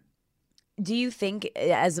 do you think,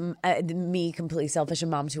 as me, completely selfish, a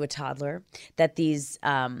mom to a toddler, that these,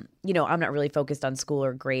 I'm not really focused on school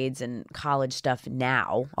or grades and college stuff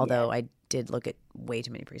now, although I did look at way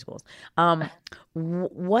too many preschools.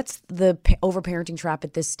 What's the overparenting trap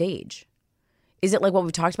at this stage? Is it like what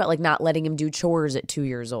we talked about, like not letting him do chores at 2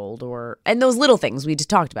 years old, and those little things we just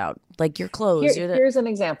talked about, like your clothes? Here's an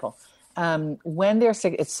example. When they're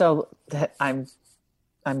sick, it's so that I'm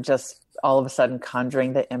just all of a sudden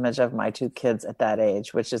conjuring the image of my 2 kids at that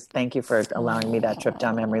age, which is, thank you for allowing me that trip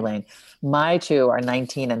down memory lane. My 2 are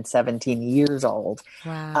 19 and 17 years old.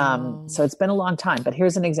 Wow. So it's been a long time, but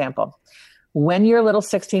here's an example. When your little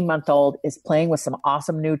 16-month-old is playing with some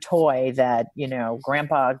awesome new toy that,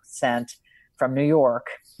 grandpa sent from New York.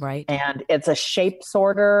 Right. And it's a shape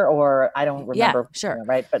sorter, or I don't remember. Yeah, sure.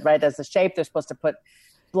 Right. But as a shape, they're supposed to put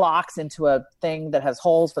blocks into a thing that has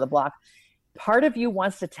holes for the block. Part of you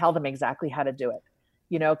wants to tell them exactly how to do it,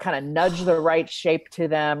 kind of nudge the right shape to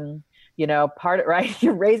them, right.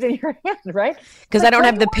 You're raising your hand, right? Because I don't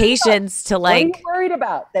have the patience to What are you worried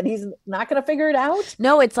about? That he's not going to figure it out?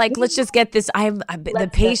 No, it's like, let's just get this. The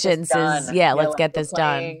patience is, let's get this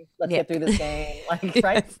done. Let's get through this game.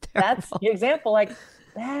 Right? That's the example.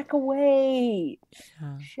 Back away.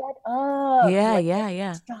 Shut up.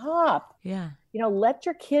 Yeah. Stop. Yeah. Let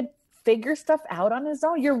your kid figure stuff out on his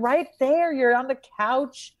own. You're right there. You're on the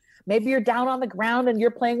couch. Maybe you're down on the ground and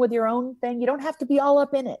you're playing with your own thing. You don't have to be all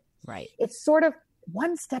up in it. Right. It's sort of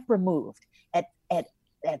one step removed. At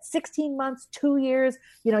 16 months, 2 years,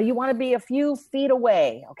 you want to be a few feet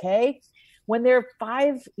away. Okay. When they're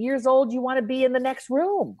 5 years old, you want to be in the next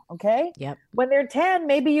room. Okay. Yep. When they're 10,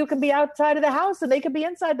 maybe you can be outside of the house and they can be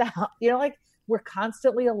inside the house. We're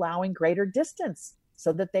constantly allowing greater distance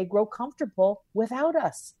so that they grow comfortable without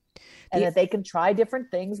us, and that they can try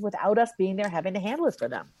different things without us being there having to handle it for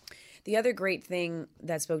them. The other great thing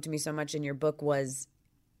that spoke to me so much in your book was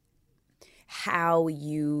how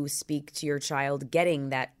you speak to your child getting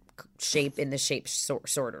that shape in the shape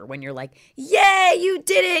sorter, when you're like, yay, you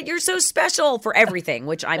did it, you're so special, for everything,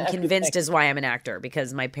 which I'm convinced is why I'm an actor,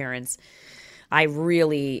 because my parents, I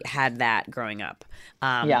really had that growing up.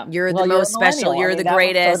 You're the most special, you're the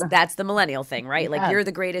greatest. That's the millennial thing, right? Like, you're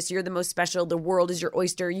the greatest, you're the most special, the world is your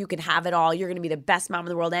oyster, you can have it all, you're going to be the best mom in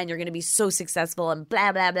the world, and you're going to be so successful, and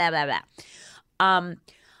blah, blah, blah, blah, blah.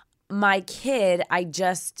 My kid, I'm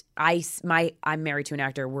married to an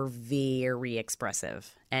actor. We're very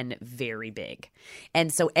expressive and very big. And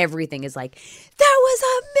so everything is like, that was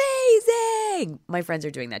amazing. My friends are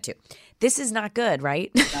doing that too. This is not good,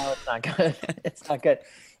 right? No, it's not good. It's not good.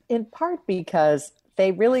 In part because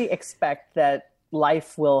they really expect that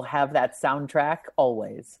life will have that soundtrack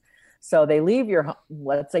always. So they leave your home.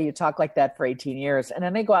 Let's say you talk like that for 18 years, and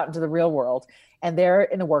then they go out into the real world, and they're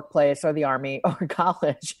in the workplace or the army or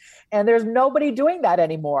college, and there's nobody doing that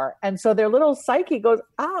anymore. And so their little psyche goes,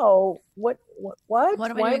 "Oh, what? Why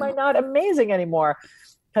am I not amazing anymore?"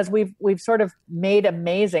 Because we've sort of made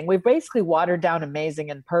amazing. We've basically watered down amazing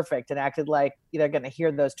and perfect and acted like they're going to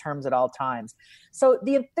hear those terms at all times. So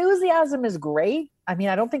the enthusiasm is great. I mean,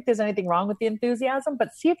 I don't think there's anything wrong with the enthusiasm,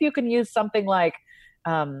 but see if you can use something like,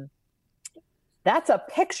 that's a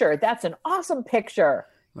picture. That's an awesome picture.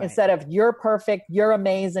 Right. Instead of you're perfect, you're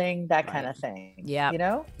amazing, that kind of thing.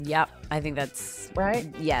 Yeah. Yep. I think that's right.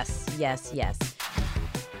 Yes.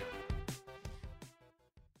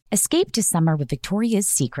 Escape to summer with Victoria's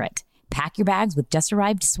Secret. Pack your bags with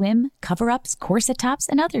just-arrived swim, cover-ups, corset tops,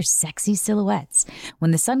 and other sexy silhouettes.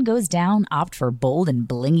 When the sun goes down, opt for bold and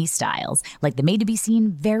blingy styles, like the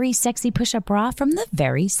made-to-be-seen Very Sexy Push-Up Bra from the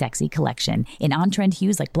Very Sexy Collection, in on-trend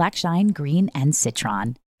hues like black shine, green, and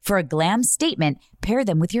citron. For a glam statement, pair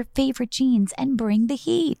them with your favorite jeans and bring the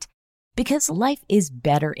heat. Because life is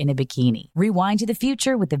better in a bikini. Rewind to the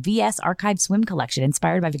future with the VS Archive Swim Collection,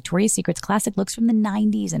 inspired by Victoria's Secret's classic looks from the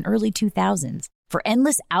 90s and early 2000s. For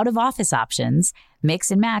endless out-of-office options,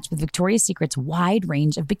 mix and match with Victoria's Secret's wide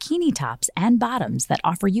range of bikini tops and bottoms that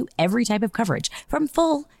offer you every type of coverage, from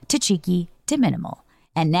full to cheeky to minimal.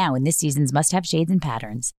 And now in this season's must-have shades and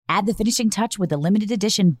patterns, add the finishing touch with the limited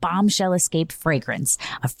edition Bombshell Escape fragrance,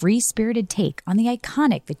 a free-spirited take on the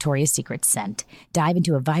iconic Victoria's Secret scent. Dive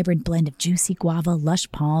into a vibrant blend of juicy guava,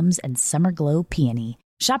 lush palms, and summer glow peony.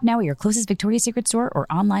 Shop now at your closest Victoria's Secret store or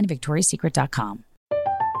online at victoriassecret.com.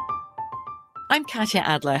 I'm Katya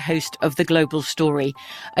Adler, host of The Global Story.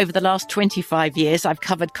 Over the last 25 years, I've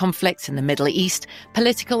covered conflicts in the Middle East,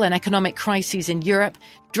 political and economic crises in Europe,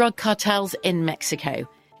 drug cartels in Mexico.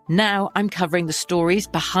 Now I'm covering the stories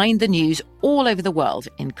behind the news all over the world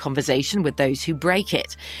in conversation with those who break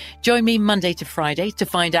it. Join me Monday to Friday to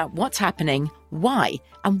find out what's happening, why,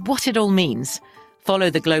 and what it all means. Follow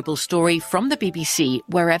The Global Story from the BBC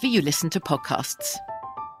wherever you listen to podcasts.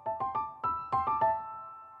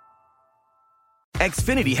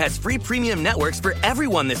 Xfinity has free premium networks for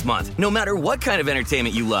everyone this month, no matter what kind of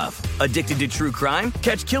entertainment you love. Addicted to true crime?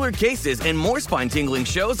 Catch killer cases and more spine-tingling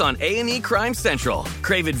shows on A&E Crime Central.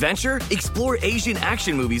 Crave adventure? Explore Asian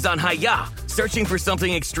action movies on Hi-YAH. Searching for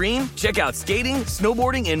something extreme? Check out skating,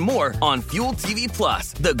 snowboarding, and more on Fuel TV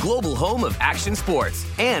Plus, the global home of action sports.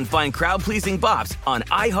 And find crowd-pleasing bops on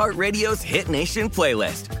iHeartRadio's Hit Nation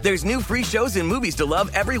playlist. There's new free shows and movies to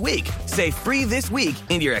love every week. Say free this week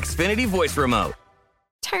in your Xfinity voice remote.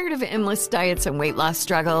 Tired of endless diets and weight loss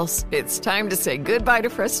struggles? It's time to say goodbye to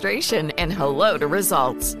frustration and hello to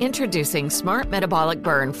results. Introducing Smart Metabolic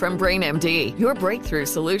Burn from BrainMD, your breakthrough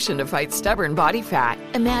solution to fight stubborn body fat.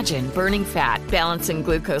 Imagine burning fat, balancing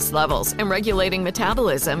glucose levels, and regulating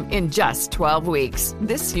metabolism in just 12 weeks.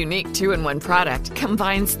 This unique 2-in-1 product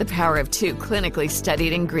combines the power of 2 clinically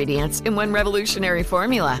studied ingredients in one revolutionary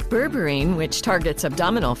formula. Berberine, which targets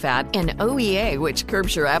abdominal fat, and OEA, which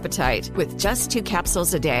curbs your appetite. With just 2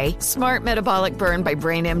 capsules a day, Smart Metabolic Burn by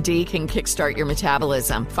BrainMD can kickstart your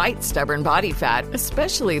metabolism, fight stubborn body fat,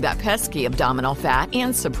 especially that pesky abdominal fat,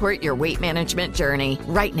 and support your weight management journey.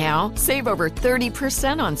 Right now, save over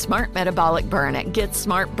 30% on Smart Metabolic Burn at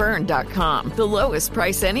GetSmartBurn.com. The lowest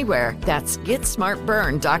price anywhere. That's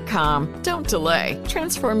GetSmartBurn.com. Don't delay.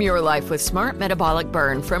 Transform your life with Smart Metabolic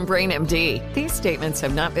Burn from BrainMD. These statements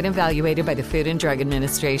have not been evaluated by the Food and Drug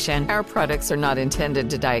Administration. Our products are not intended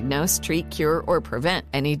to diagnose, treat, cure, or prevent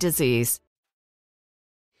any disease.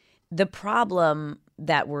 The problem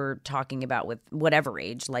that we're talking about with whatever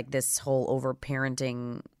age, like this whole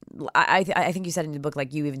over-parenting, I think you said in the book,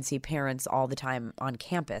 like you even see parents all the time on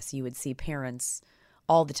campus. You would see parents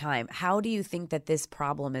all the time. How do you think that this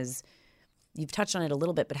problem is, you've touched on it a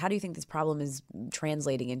little bit, but how do you think this problem is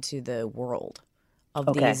translating into the world of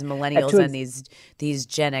these millennials and these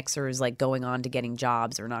Gen Xers, like going on to getting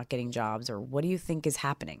jobs or not getting jobs, or what do you think is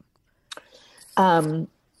happening? I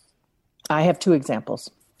have 2 examples,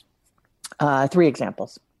 3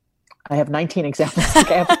 examples. I have 19 examples.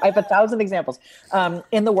 I have 1,000 examples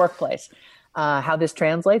in the workplace. How this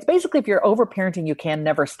translates. Basically, if you're overparenting, you can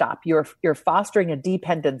never stop. You're fostering a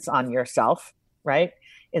dependence on yourself, right?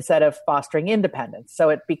 Instead of fostering independence. So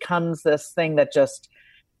it becomes this thing that just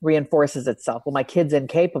reinforces itself. Well, my kid's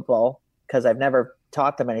incapable because I've never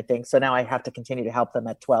taught them anything. So now I have to continue to help them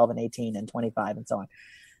at 12 and 18 and 25 and so on.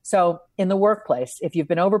 So in the workplace, if you've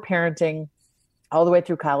been overparenting all the way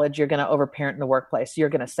through college, you're going to overparent in the workplace. You're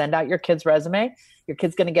going to send out your kid's resume. Your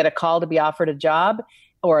kid's going to get a call to be offered a job,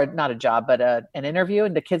 or not a job, but an interview.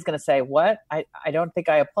 And the kid's going to say, what? I don't think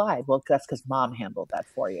I applied. Well, that's because mom handled that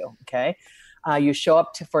for you. Okay. You show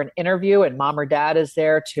up for an interview and mom or dad is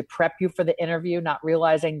there to prep you for the interview, not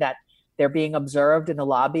realizing that they're being observed in the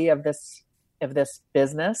lobby of this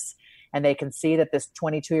business. And they can see that this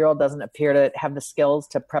 22-year-old doesn't appear to have the skills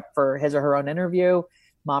to prep for his or her own interview.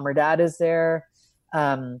 Mom or dad is there.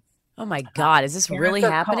 Oh my God, is this really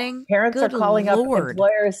happening? Parents are calling up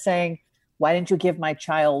employers saying, why didn't you give my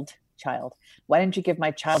child? Why didn't you give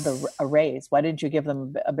my child a raise? Why didn't you give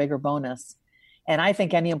them a bigger bonus? And I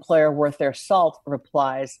think any employer worth their salt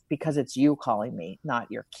replies, because it's you calling me,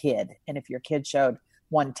 not your kid. And if your kid showed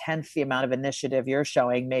 1/10 the amount of initiative you're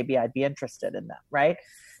showing, maybe I'd be interested in them, right?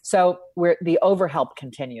 So the overhelp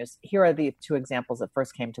continues. Here are the 2 examples that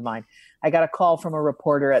first came to mind. I got a call from a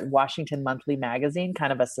reporter at Washington Monthly Magazine,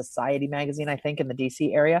 kind of a society magazine, I think, in the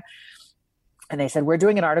DC area. And they said, we're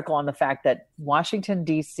doing an article on the fact that Washington,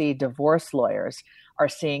 DC divorce lawyers are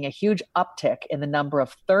seeing a huge uptick in the number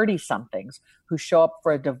of 30-somethings who show up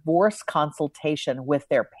for a divorce consultation with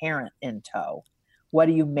their parent in tow. What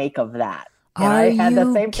do you make of that? And Are I had you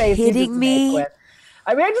the same face kidding me?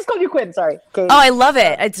 I mean, I just called you Quinn. Sorry. Katie. Oh, I love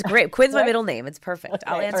it. It's great. Quinn's my middle name. It's perfect. Okay,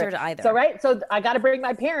 I'll answer to either. So I got to bring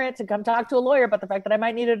my parent to come talk to a lawyer about the fact that I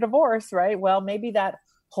might need a divorce, right? Well, maybe that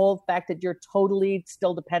whole fact that you're totally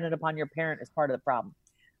still dependent upon your parent is part of the problem.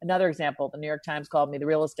 Another example, the New York Times called me, the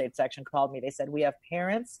real estate section called me. They said, we have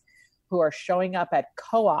parents who are showing up at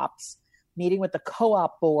co-ops, meeting with the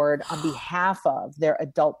co-op board on behalf of their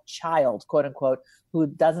adult child, quote unquote, who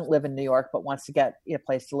doesn't live in New York, but wants to get a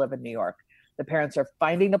place to live in New York. The parents are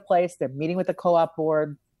finding the place. They're meeting with the co-op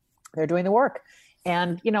board. They're doing the work.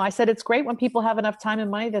 And, I said, it's great when people have enough time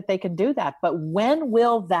and money that they can do that. But when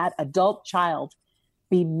will that adult child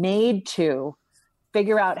be made to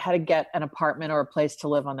figure out how to get an apartment or a place to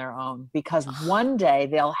live on their own? Because one day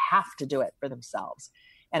they'll have to do it for themselves.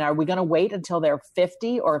 And are we going to wait until they're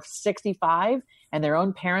 50 or 65 and their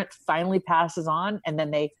own parent finally passes on, and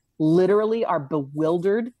then they literally are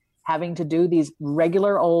bewildered having to do these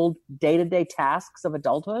regular old day-to-day tasks of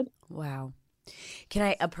adulthood? Wow. Can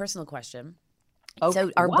I, a personal question? Oh,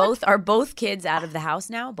 so are both kids out of the house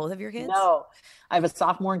now? Both of your kids? No, I have a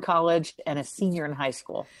sophomore in college and a senior in high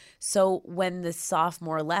school. So when the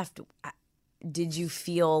sophomore left, did you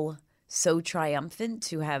feel so triumphant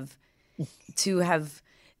to have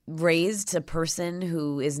raised a person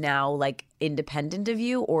who is now like independent of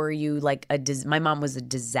you, or are you like my mom was a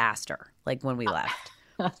disaster like when we left?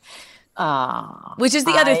 Which is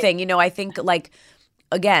the other thing, I think, like,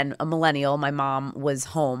 again, a millennial, my mom was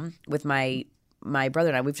home with my brother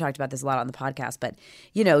and I. We've talked about this a lot on the podcast, but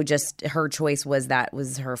just her choice was that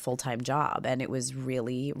was her full-time job. And it was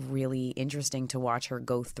really, really interesting to watch her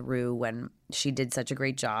go through when she did such a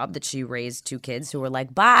great job that she raised two kids who were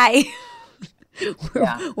like, bye.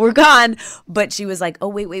 We're gone. But she was like, oh,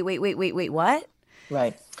 wait, what?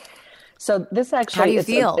 Right. So this actually, how do you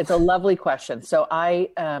feel? It's a lovely question. So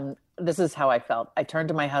this is how I felt. I turned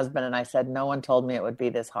to my husband and I said, no one told me it would be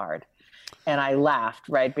this hard. And I laughed,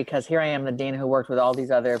 right? Because here I am, the dean who worked with all these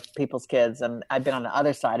other people's kids. And I've been on the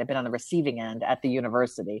other side. I've been on the receiving end at the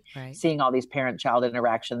university, right, seeing all these parent-child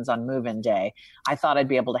interactions on move-in day. I thought I'd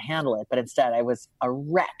be able to handle it, but instead I was a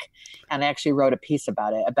wreck. And I actually wrote a piece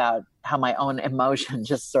about it, about how my own emotion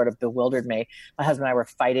just sort of bewildered me. My husband and I were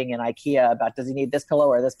fighting in IKEA about, does he need this pillow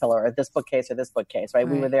or this pillow or this bookcase or this bookcase, right?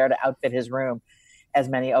 We were there to outfit his room, as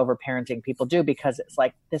many overparenting people do, because it's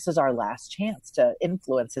like, this is our last chance to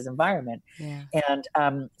influence his environment. Yeah.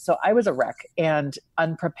 And so I was a wreck and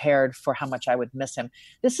unprepared for how much I would miss him.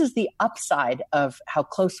 This is the upside of how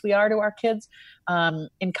close we are to our kids.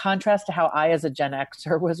 In contrast to how I, as a Gen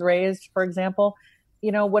Xer, was raised, for example,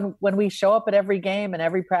 when we show up at every game and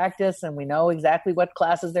every practice and we know exactly what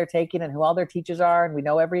classes they're taking and who all their teachers are, and we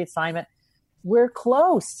know every assignment, we're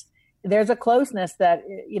close. There's a closeness that,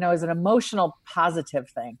 is an emotional positive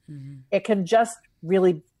thing. Mm-hmm. It can just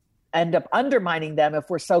really end up undermining them if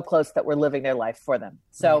we're so close that we're living their life for them.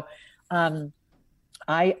 So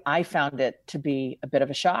I found it to be a bit of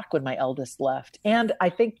a shock when my eldest left. And I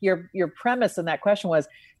think your premise in that question was,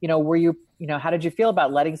 were you, how did you feel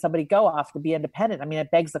about letting somebody go off to be independent? I mean, it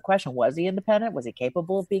begs the question, was he independent? Was he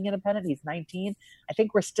capable of being independent? He's 19. I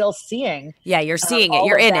think we're still seeing. Yeah, you're seeing it.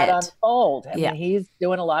 You're in it. Unfold. I mean, he's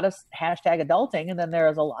doing a lot of #adulting, and then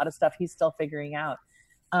there's a lot of stuff he's still figuring out.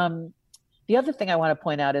 The other thing I want to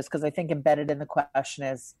point out is, because I think embedded in the question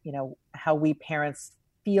is, how we parents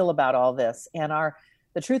feel about all this. And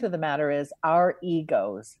the truth of the matter is, our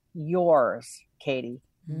egos, yours, Katie,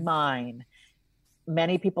 mine,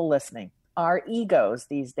 many people listening, our egos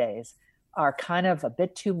these days are kind of a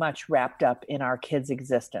bit too much wrapped up in our kids'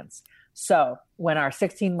 existence. So when our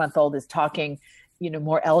 16-month-old is talking,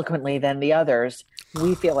 more eloquently than the others,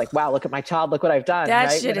 we feel like, wow, look at my child, look what I've done. That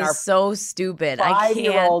right? shit when is so stupid. I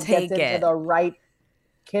can't take gets it. Into the right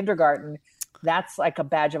kindergarten, that's like a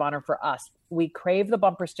badge of honor for us. We crave the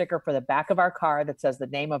bumper sticker for the back of our car that says the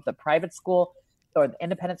name of the private school or the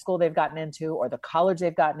independent school they've gotten into or the college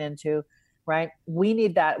they've gotten into, right? We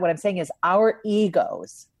need that. What I'm saying is our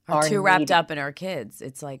egos are too wrapped up in our kids.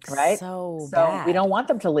 It's like, right? So bad. We don't want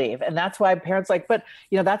them to leave. And that's why parents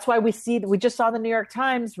that's why we just saw the New York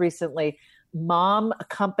Times recently, mom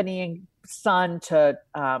accompanying son to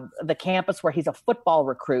the campus where he's a football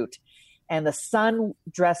recruit. And the son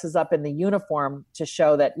dresses up in the uniform to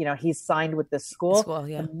show that, he's signed with this school.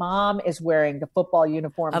 The mom is wearing the football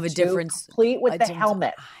uniform of a different, complete with the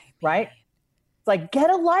helmet, right? It's like, get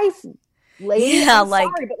a life, lady. Yeah,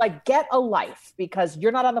 sorry, but get a life, because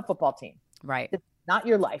you're not on the football team. Right. It's not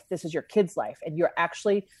your life. This is your kid's life. And you're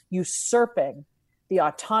actually usurping the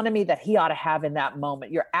autonomy that he ought to have in that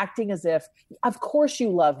moment. You're acting as if, of course you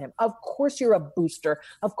love him. Of course you're a booster.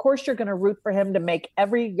 Of course you're going to root for him to make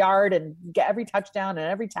every yard and get every touchdown and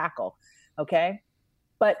every tackle. Okay.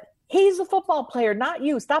 But he's a football player, not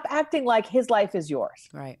you. Stop acting like his life is yours.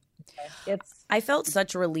 Right. Okay? I felt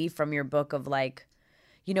such relief from your book of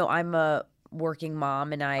I'm a working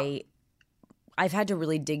mom and I I've had to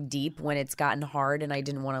really dig deep when it's gotten hard and I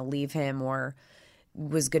didn't want to leave him or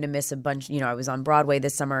was going to miss a bunch. You know, I was on Broadway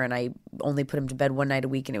this summer and I only put him to bed one night a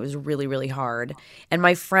week and it was really, really hard. And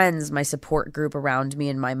my friends, my support group around me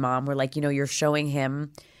and my mom were like, you know, you're showing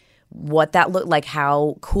him what that looked like,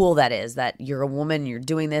 how cool that is, that you're a woman, you're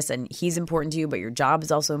doing this and he's important to you, but your job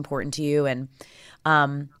is also important to you. And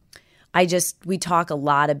we talk a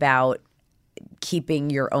lot about keeping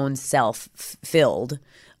your own self filled.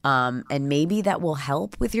 And maybe that will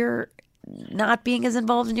help with your not being as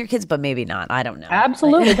involved in your kids, but maybe not. I don't know.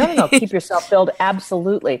 Absolutely. No. Keep yourself filled.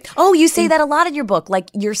 Absolutely. Oh, you say that a lot in your book, like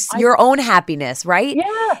your own happiness, right?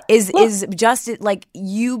 Yeah. Is just like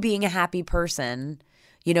you being a happy person,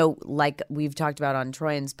 you know, like we've talked about on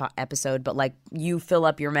Troyan's episode, but like you fill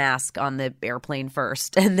up your mask on the airplane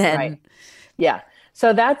first and then. Right. Yeah.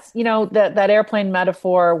 So that's, you know, that airplane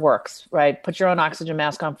metaphor works, right? Put your own oxygen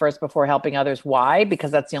mask on first before helping others. Why?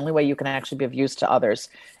 Because that's the only way you can actually be of use to others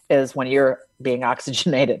is when you're being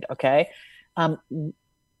oxygenated. Okay.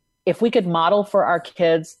 If we could model for our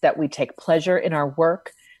kids that we take pleasure in our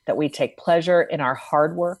work, that we take pleasure in our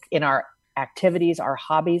hard work, in our activities, our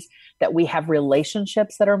hobbies, that we have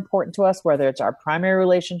relationships that are important to us, whether it's our primary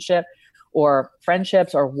relationship or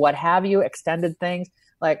friendships or what have you, extended things,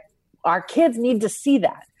 like our kids need to see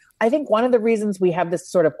that. I think one of the reasons we have this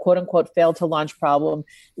sort of quote unquote failed to launch problem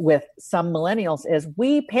with some millennials is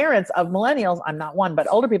we parents of millennials, I'm not one, but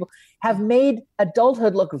older people have made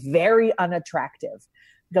adulthood look very unattractive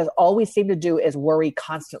because all we seem to do is worry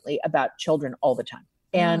constantly about children all the time.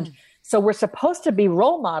 And so we're supposed to be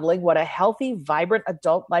role modeling what a healthy, vibrant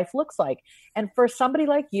adult life looks like. And for somebody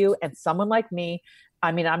like you and someone like me,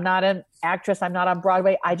 I mean, I'm not an actress. I'm not on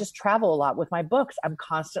Broadway. I just travel a lot with my books. I'm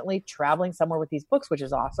constantly traveling somewhere with these books, which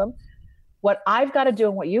is awesome. What I've got to do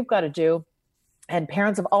and what you've got to do, and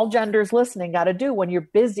parents of all genders listening got to do when you're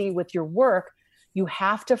busy with your work, you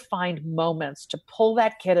have to find moments to pull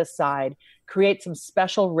that kid aside, create some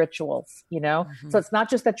special rituals, you know? So it's not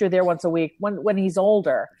just that you're there once a week when he's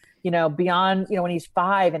older, you know, beyond, you know, when he's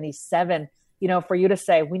 5 and he's 7, you know, for you to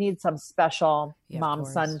say, we need some special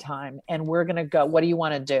mom-son time and we're going to go, what do you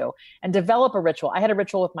want to do? And develop a ritual. I had a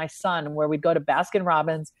ritual with my son where we'd go to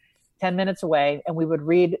Baskin-Robbins 10 minutes away and we would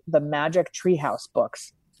read the Magic Treehouse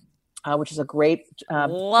books, which is a great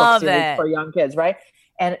book series for young kids, right?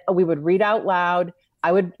 And we would read out loud.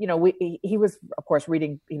 I would, you know, he was, of course,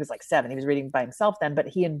 reading, he was like 7. He was reading by himself then, but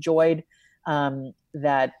he enjoyed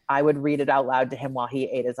that I would read it out loud to him while he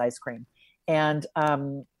ate his ice cream. And,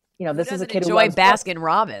 you know, this is a kid who enjoy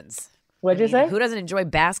Baskin-Robbins. What'd you say? Who doesn't enjoy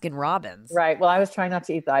Baskin-Robbins? Right. Well, I was trying not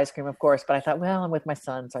to eat the ice cream, of course, but I thought, well, I'm with my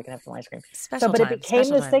son, so I can have some ice cream. But it became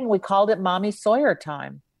this thing. We called it Mommy Sawyer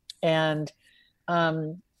time. And,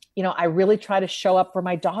 you know, I really try to show up for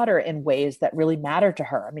my daughter in ways that really matter to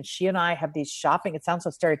her. I mean, she and I have these shopping. It sounds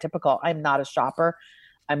so stereotypical. I'm not a shopper.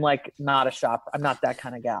 I'm like not a shopper. I'm not that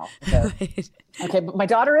kind of gal. Okay. But my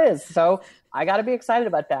daughter is. So I got to be excited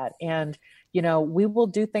about that. And, you know, we will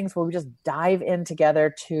do things where we just dive in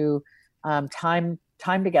together to time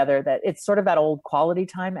together. That it's sort of that old quality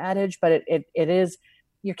time adage, but it is,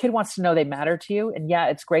 your kid wants to know they matter to you. And yeah,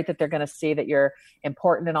 it's great that they're going to see that you're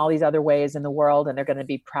important in all these other ways in the world and they're going to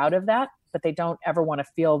be proud of that, but they don't ever want to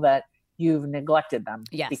feel that you've neglected them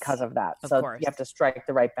because of that. So you have to strike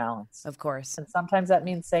the right balance. Of course. And sometimes that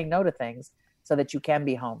means saying no to things so that you can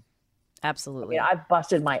be home. Absolutely. I mean, I've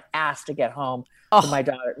busted my ass to get home to my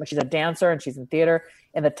daughter. She's a dancer and she's in theater.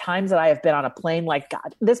 And the times that I have been on a plane, like,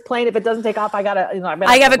 God, this plane, if it doesn't take off, I gotta, you know,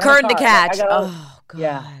 I have a curtain to catch. Oh God.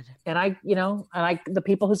 Yeah. And the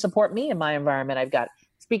people who support me in my environment, I've got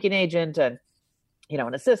speaking agent and, you know,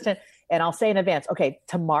 an assistant. And I'll say in advance, okay,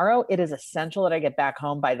 tomorrow it is essential that I get back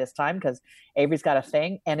home by this time because Avery's got a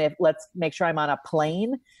thing. And let's make sure I'm on a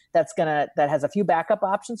plane that has a few backup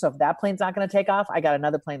options. So if that plane's not going to take off, I got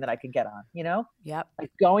another plane that I can get on, you know? Yep.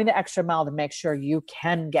 Like going the extra mile to make sure you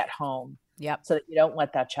can get home. Yep. So that you don't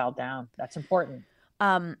let that child down. That's important.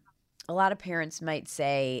 A lot of parents might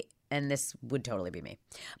say, and this would totally be me,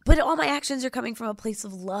 but all my actions are coming from a place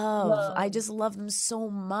of love. I just love them so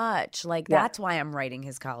much. Like, that's why I'm writing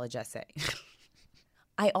his college essay.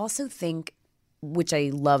 I also think, which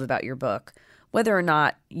I love about your book, whether or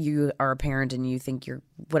not you are a parent and you think you're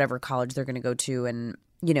whatever college they're going to go to. And,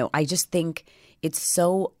 you know, I just think it's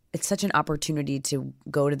such an opportunity to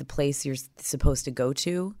go to the place you're supposed to go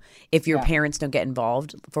to if your parents don't get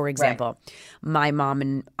involved. For example, my mom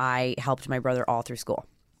and I helped my brother all through school.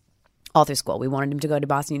 We wanted him to go to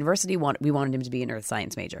Boston University. We wanted him to be an earth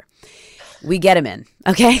science major. We get him in.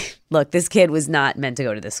 Okay. Look, this kid was not meant to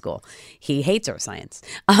go to this school. He hates earth science.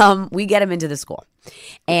 We get him into the school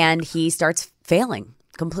and he starts failing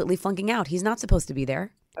completely flunking out. He's not supposed to be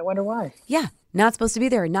there. I wonder why. Yeah, not supposed to be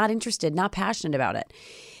there, not interested, not passionate about it.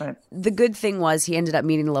 Right. The good thing was he ended up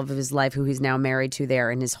meeting the love of his life, who he's now married to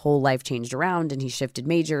there, and his whole life changed around, and he shifted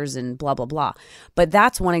majors and blah, blah, blah. But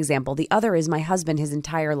that's one example. The other is my husband, his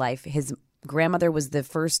entire life, his grandmother was the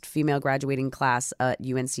first female graduating class at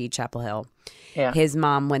UNC Chapel Hill. Yeah. His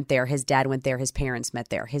mom went there. His dad went there. His parents met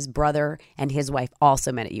there. His brother and his wife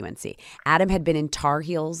also met at UNC. Adam had been in Tar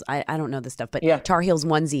Heels. I don't know this stuff, but Tar Heels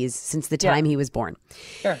onesies since the time he was born.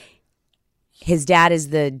 Sure. His dad is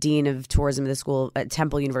the dean of tourism of the school at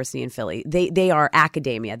Temple University in Philly. They are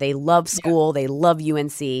academia. They love school. They love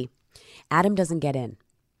UNC. Adam doesn't get in.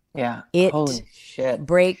 Yeah. It Holy shit.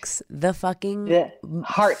 breaks the fucking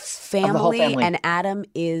hearts family, of the whole family. And Adam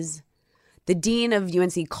is the dean of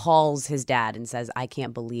UNC calls his dad and says, I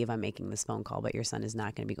can't believe I'm making this phone call, but your son is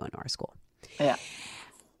not going to be going to our school. Yeah.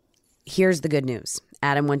 Here's the good news.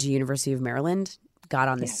 Adam went to University of Maryland, got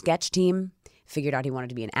on the sketch team, figured out he wanted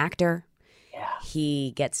to be an actor. Yeah.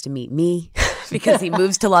 He gets to meet me because he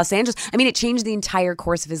moves to Los Angeles. I mean, it changed the entire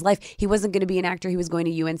course of his life. He wasn't going to be an actor. He was going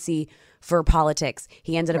to UNC for politics.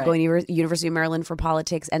 He ended up going to University of Maryland for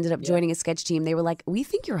politics, ended up joining a sketch team. They were like, we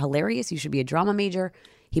think you're hilarious. You should be a drama major.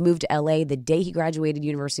 He moved to LA. The day he graduated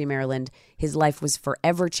University of Maryland, his life was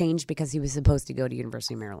forever changed because he was supposed to go to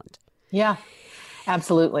University of Maryland. Yeah.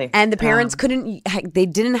 Absolutely. And the parents they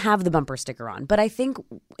didn't have the bumper sticker on. But I think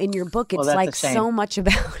in your book, it's like so much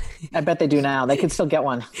about. I bet they do now. They can still get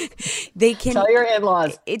one. They can. Tell your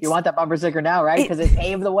in-laws, you want that bumper sticker now, right? Because it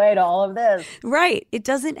paved the way to all of this. Right. It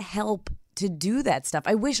doesn't help to do that stuff.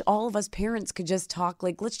 I wish all of us parents could just talk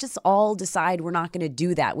like, let's just all decide we're not going to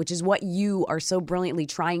do that, which is what you are so brilliantly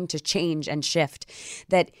trying to change and shift,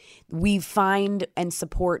 that we find and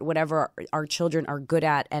support whatever our children are good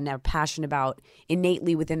at and are passionate about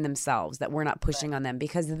innately within themselves, that we're not pushing on them,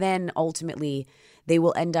 because then ultimately they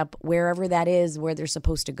will end up wherever that is where they're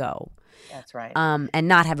supposed to go. That's right. And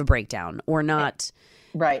not have a breakdown or not.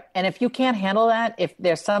 Right. And if you can't handle that, if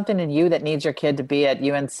there's something in you that needs your kid to be at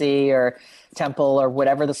UNC or Temple or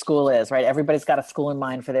whatever the school is, right? Everybody's got a school in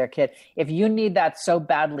mind for their kid. If you need that so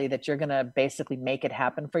badly that you're going to basically make it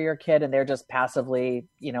happen for your kid and they're just passively,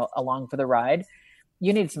 along for the ride,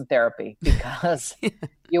 you need some therapy, because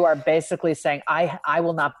you are basically saying, I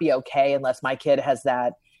will not be okay unless my kid has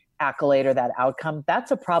that accolade or that outcome.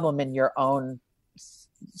 That's a problem in your own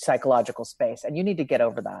psychological space, and you need to get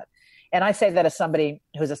over that. And I say that as somebody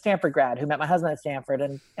who's a Stanford grad, who met my husband at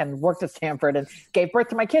Stanford and worked at Stanford and gave birth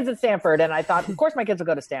to my kids at Stanford. And I thought, of course, my kids will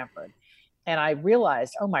go to Stanford. And I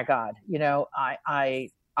realized, oh my God, I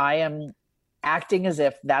am acting as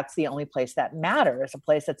if that's the only place that matters, a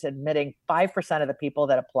place that's admitting 5% of the people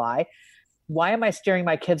that apply. Why am I steering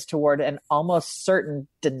my kids toward an almost certain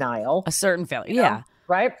denial? A certain failure. Yeah.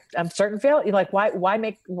 Right. I'm certain failure. You're like, why?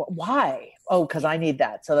 Oh, because I need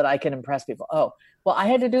that so that I can impress people. Oh, well, I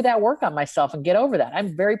had to do that work on myself and get over that.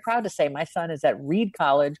 I'm very proud to say my son is at Reed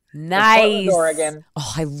College in Portland, Oregon.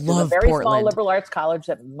 Oh, I love Portland. A very Portland. small liberal arts college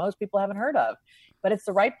that most people haven't heard of, but it's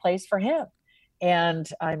the right place for him. And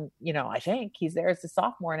I think he's there as a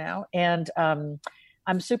sophomore now, and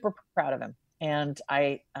I'm super proud of him. And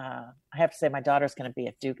I have to say, my daughter's going to be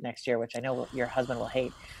at Duke next year, which I know your husband will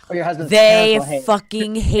hate, or your husband's parents will hate.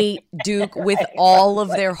 Fucking hate Duke with all of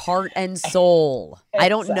their heart and soul. I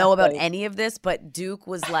don't know about any of this, but Duke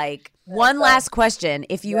was like, one last question.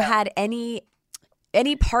 If you had any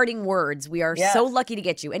parting words, we are so lucky to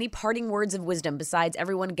get you. Any parting words of wisdom besides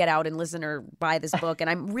everyone get out and listen or buy this book? And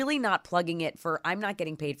I'm really not plugging it I'm not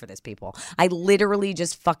getting paid for this, people. I literally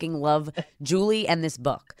just fucking love Julie and this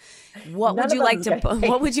book. What would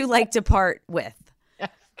you like to part with?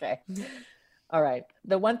 Okay. All right.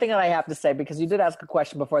 The one thing that I have to say, because you did ask a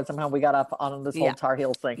question before and somehow we got up on this whole Tar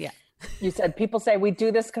Heels thing. Yeah. You said people say we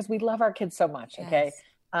do this because we love our kids so much. Okay.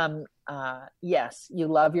 Yes, you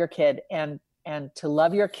love your kid, and to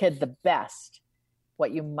love your kid the best,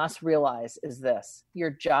 what you must realize is this: your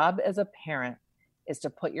job as a parent is to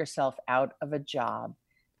put yourself out of a job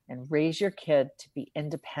and raise your kid to be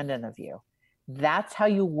independent of you. That's how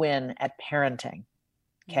you win at parenting.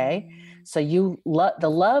 Okay. So the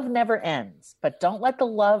love never ends, but don't let the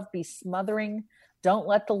love be smothering. Don't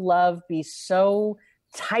let the love be so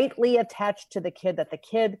tightly attached to the kid that the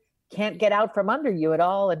kid can't get out from under you at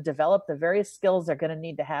all and develop the various skills they're going to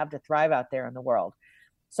need to have to thrive out there in the world.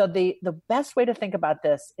 So the best way to think about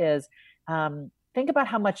this is think about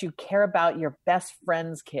how much you care about your best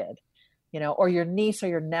friend's kid, or your niece or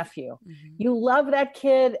your nephew. Mm-hmm. You love that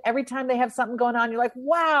kid. Every time they have something going on, you're like,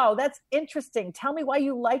 wow, that's interesting. Tell me why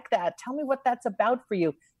you like that. Tell me what that's about for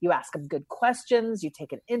you. You ask them good questions. You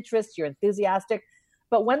take an interest. You're enthusiastic.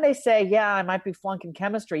 But when they say, yeah, I might be flunking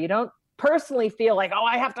chemistry, you don't personally feel like, oh,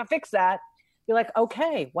 I have to fix that. You're like,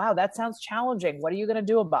 okay, wow, that sounds challenging. What are you going to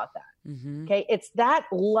do about that? Okay. It's that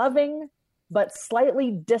loving, but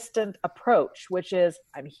slightly distant approach, which is,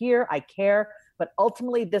 I'm here, I care, but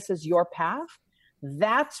ultimately this is your path.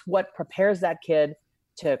 That's what prepares that kid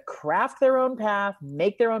to craft their own path,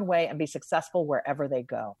 make their own way, and be successful wherever they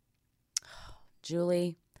go.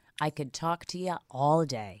 Julie, I could talk to you all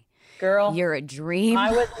day. Girl, you're a dream.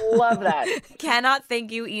 I would love that. Cannot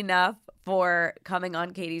thank you enough for coming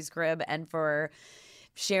on Katie's Crib and for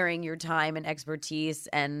sharing your time and expertise.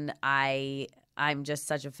 And I'm just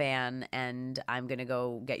such a fan, and I'm going to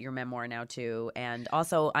go get your memoir now too. And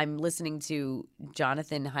also I'm listening to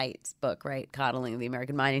Jonathan Haidt's book, right? Coddling the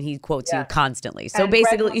American Mind, and he quotes you constantly. So and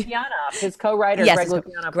basically Greg Lucianoff, his co-writer, Greg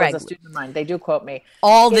Lucianoff was a student of mine. They do quote me.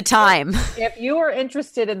 All the time. If you are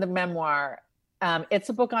interested in the memoir, it's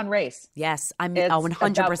a book on race. Yes, I'm it's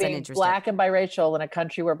 100% about being interested. Black and biracial in a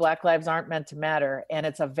country where Black lives aren't meant to matter. And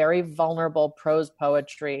it's a very vulnerable prose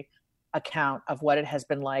poetry account of what it has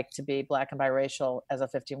been like to be Black and biracial as a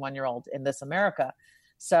 51-year-old in this America.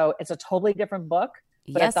 So it's a totally different book.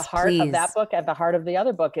 But at the heart of that book, at the heart of the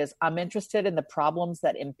other book is, I'm interested in the problems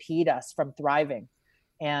that impede us from thriving.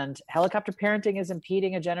 And helicopter parenting is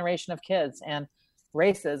impeding a generation of kids. And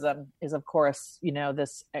racism is, of course,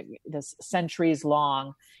 this centuries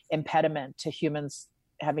long impediment to humans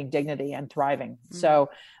having dignity and thriving. So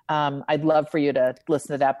I'd love for you to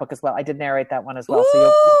listen to that book as well. I did narrate that one as well. Ooh,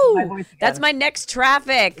 so my voice again. That's my next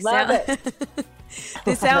traffic. Love it.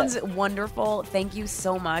 This sounds wonderful. Thank you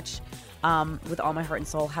so much. With all my heart and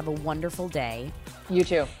soul, have a wonderful day. You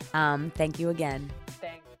too. Thank you again.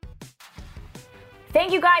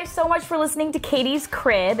 Thank you guys so much for listening to Katie's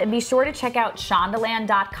Crib, and be sure to check out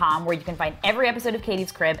Shondaland.com, where you can find every episode of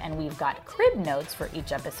Katie's Crib, and we've got crib notes for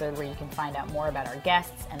each episode where you can find out more about our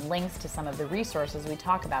guests and links to some of the resources we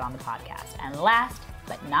talk about on the podcast. And last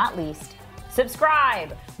but not least,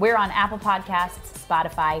 subscribe. We're on Apple Podcasts,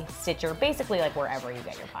 Spotify, Stitcher, basically like wherever you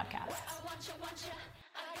get your podcasts. I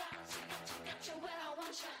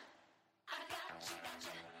got you.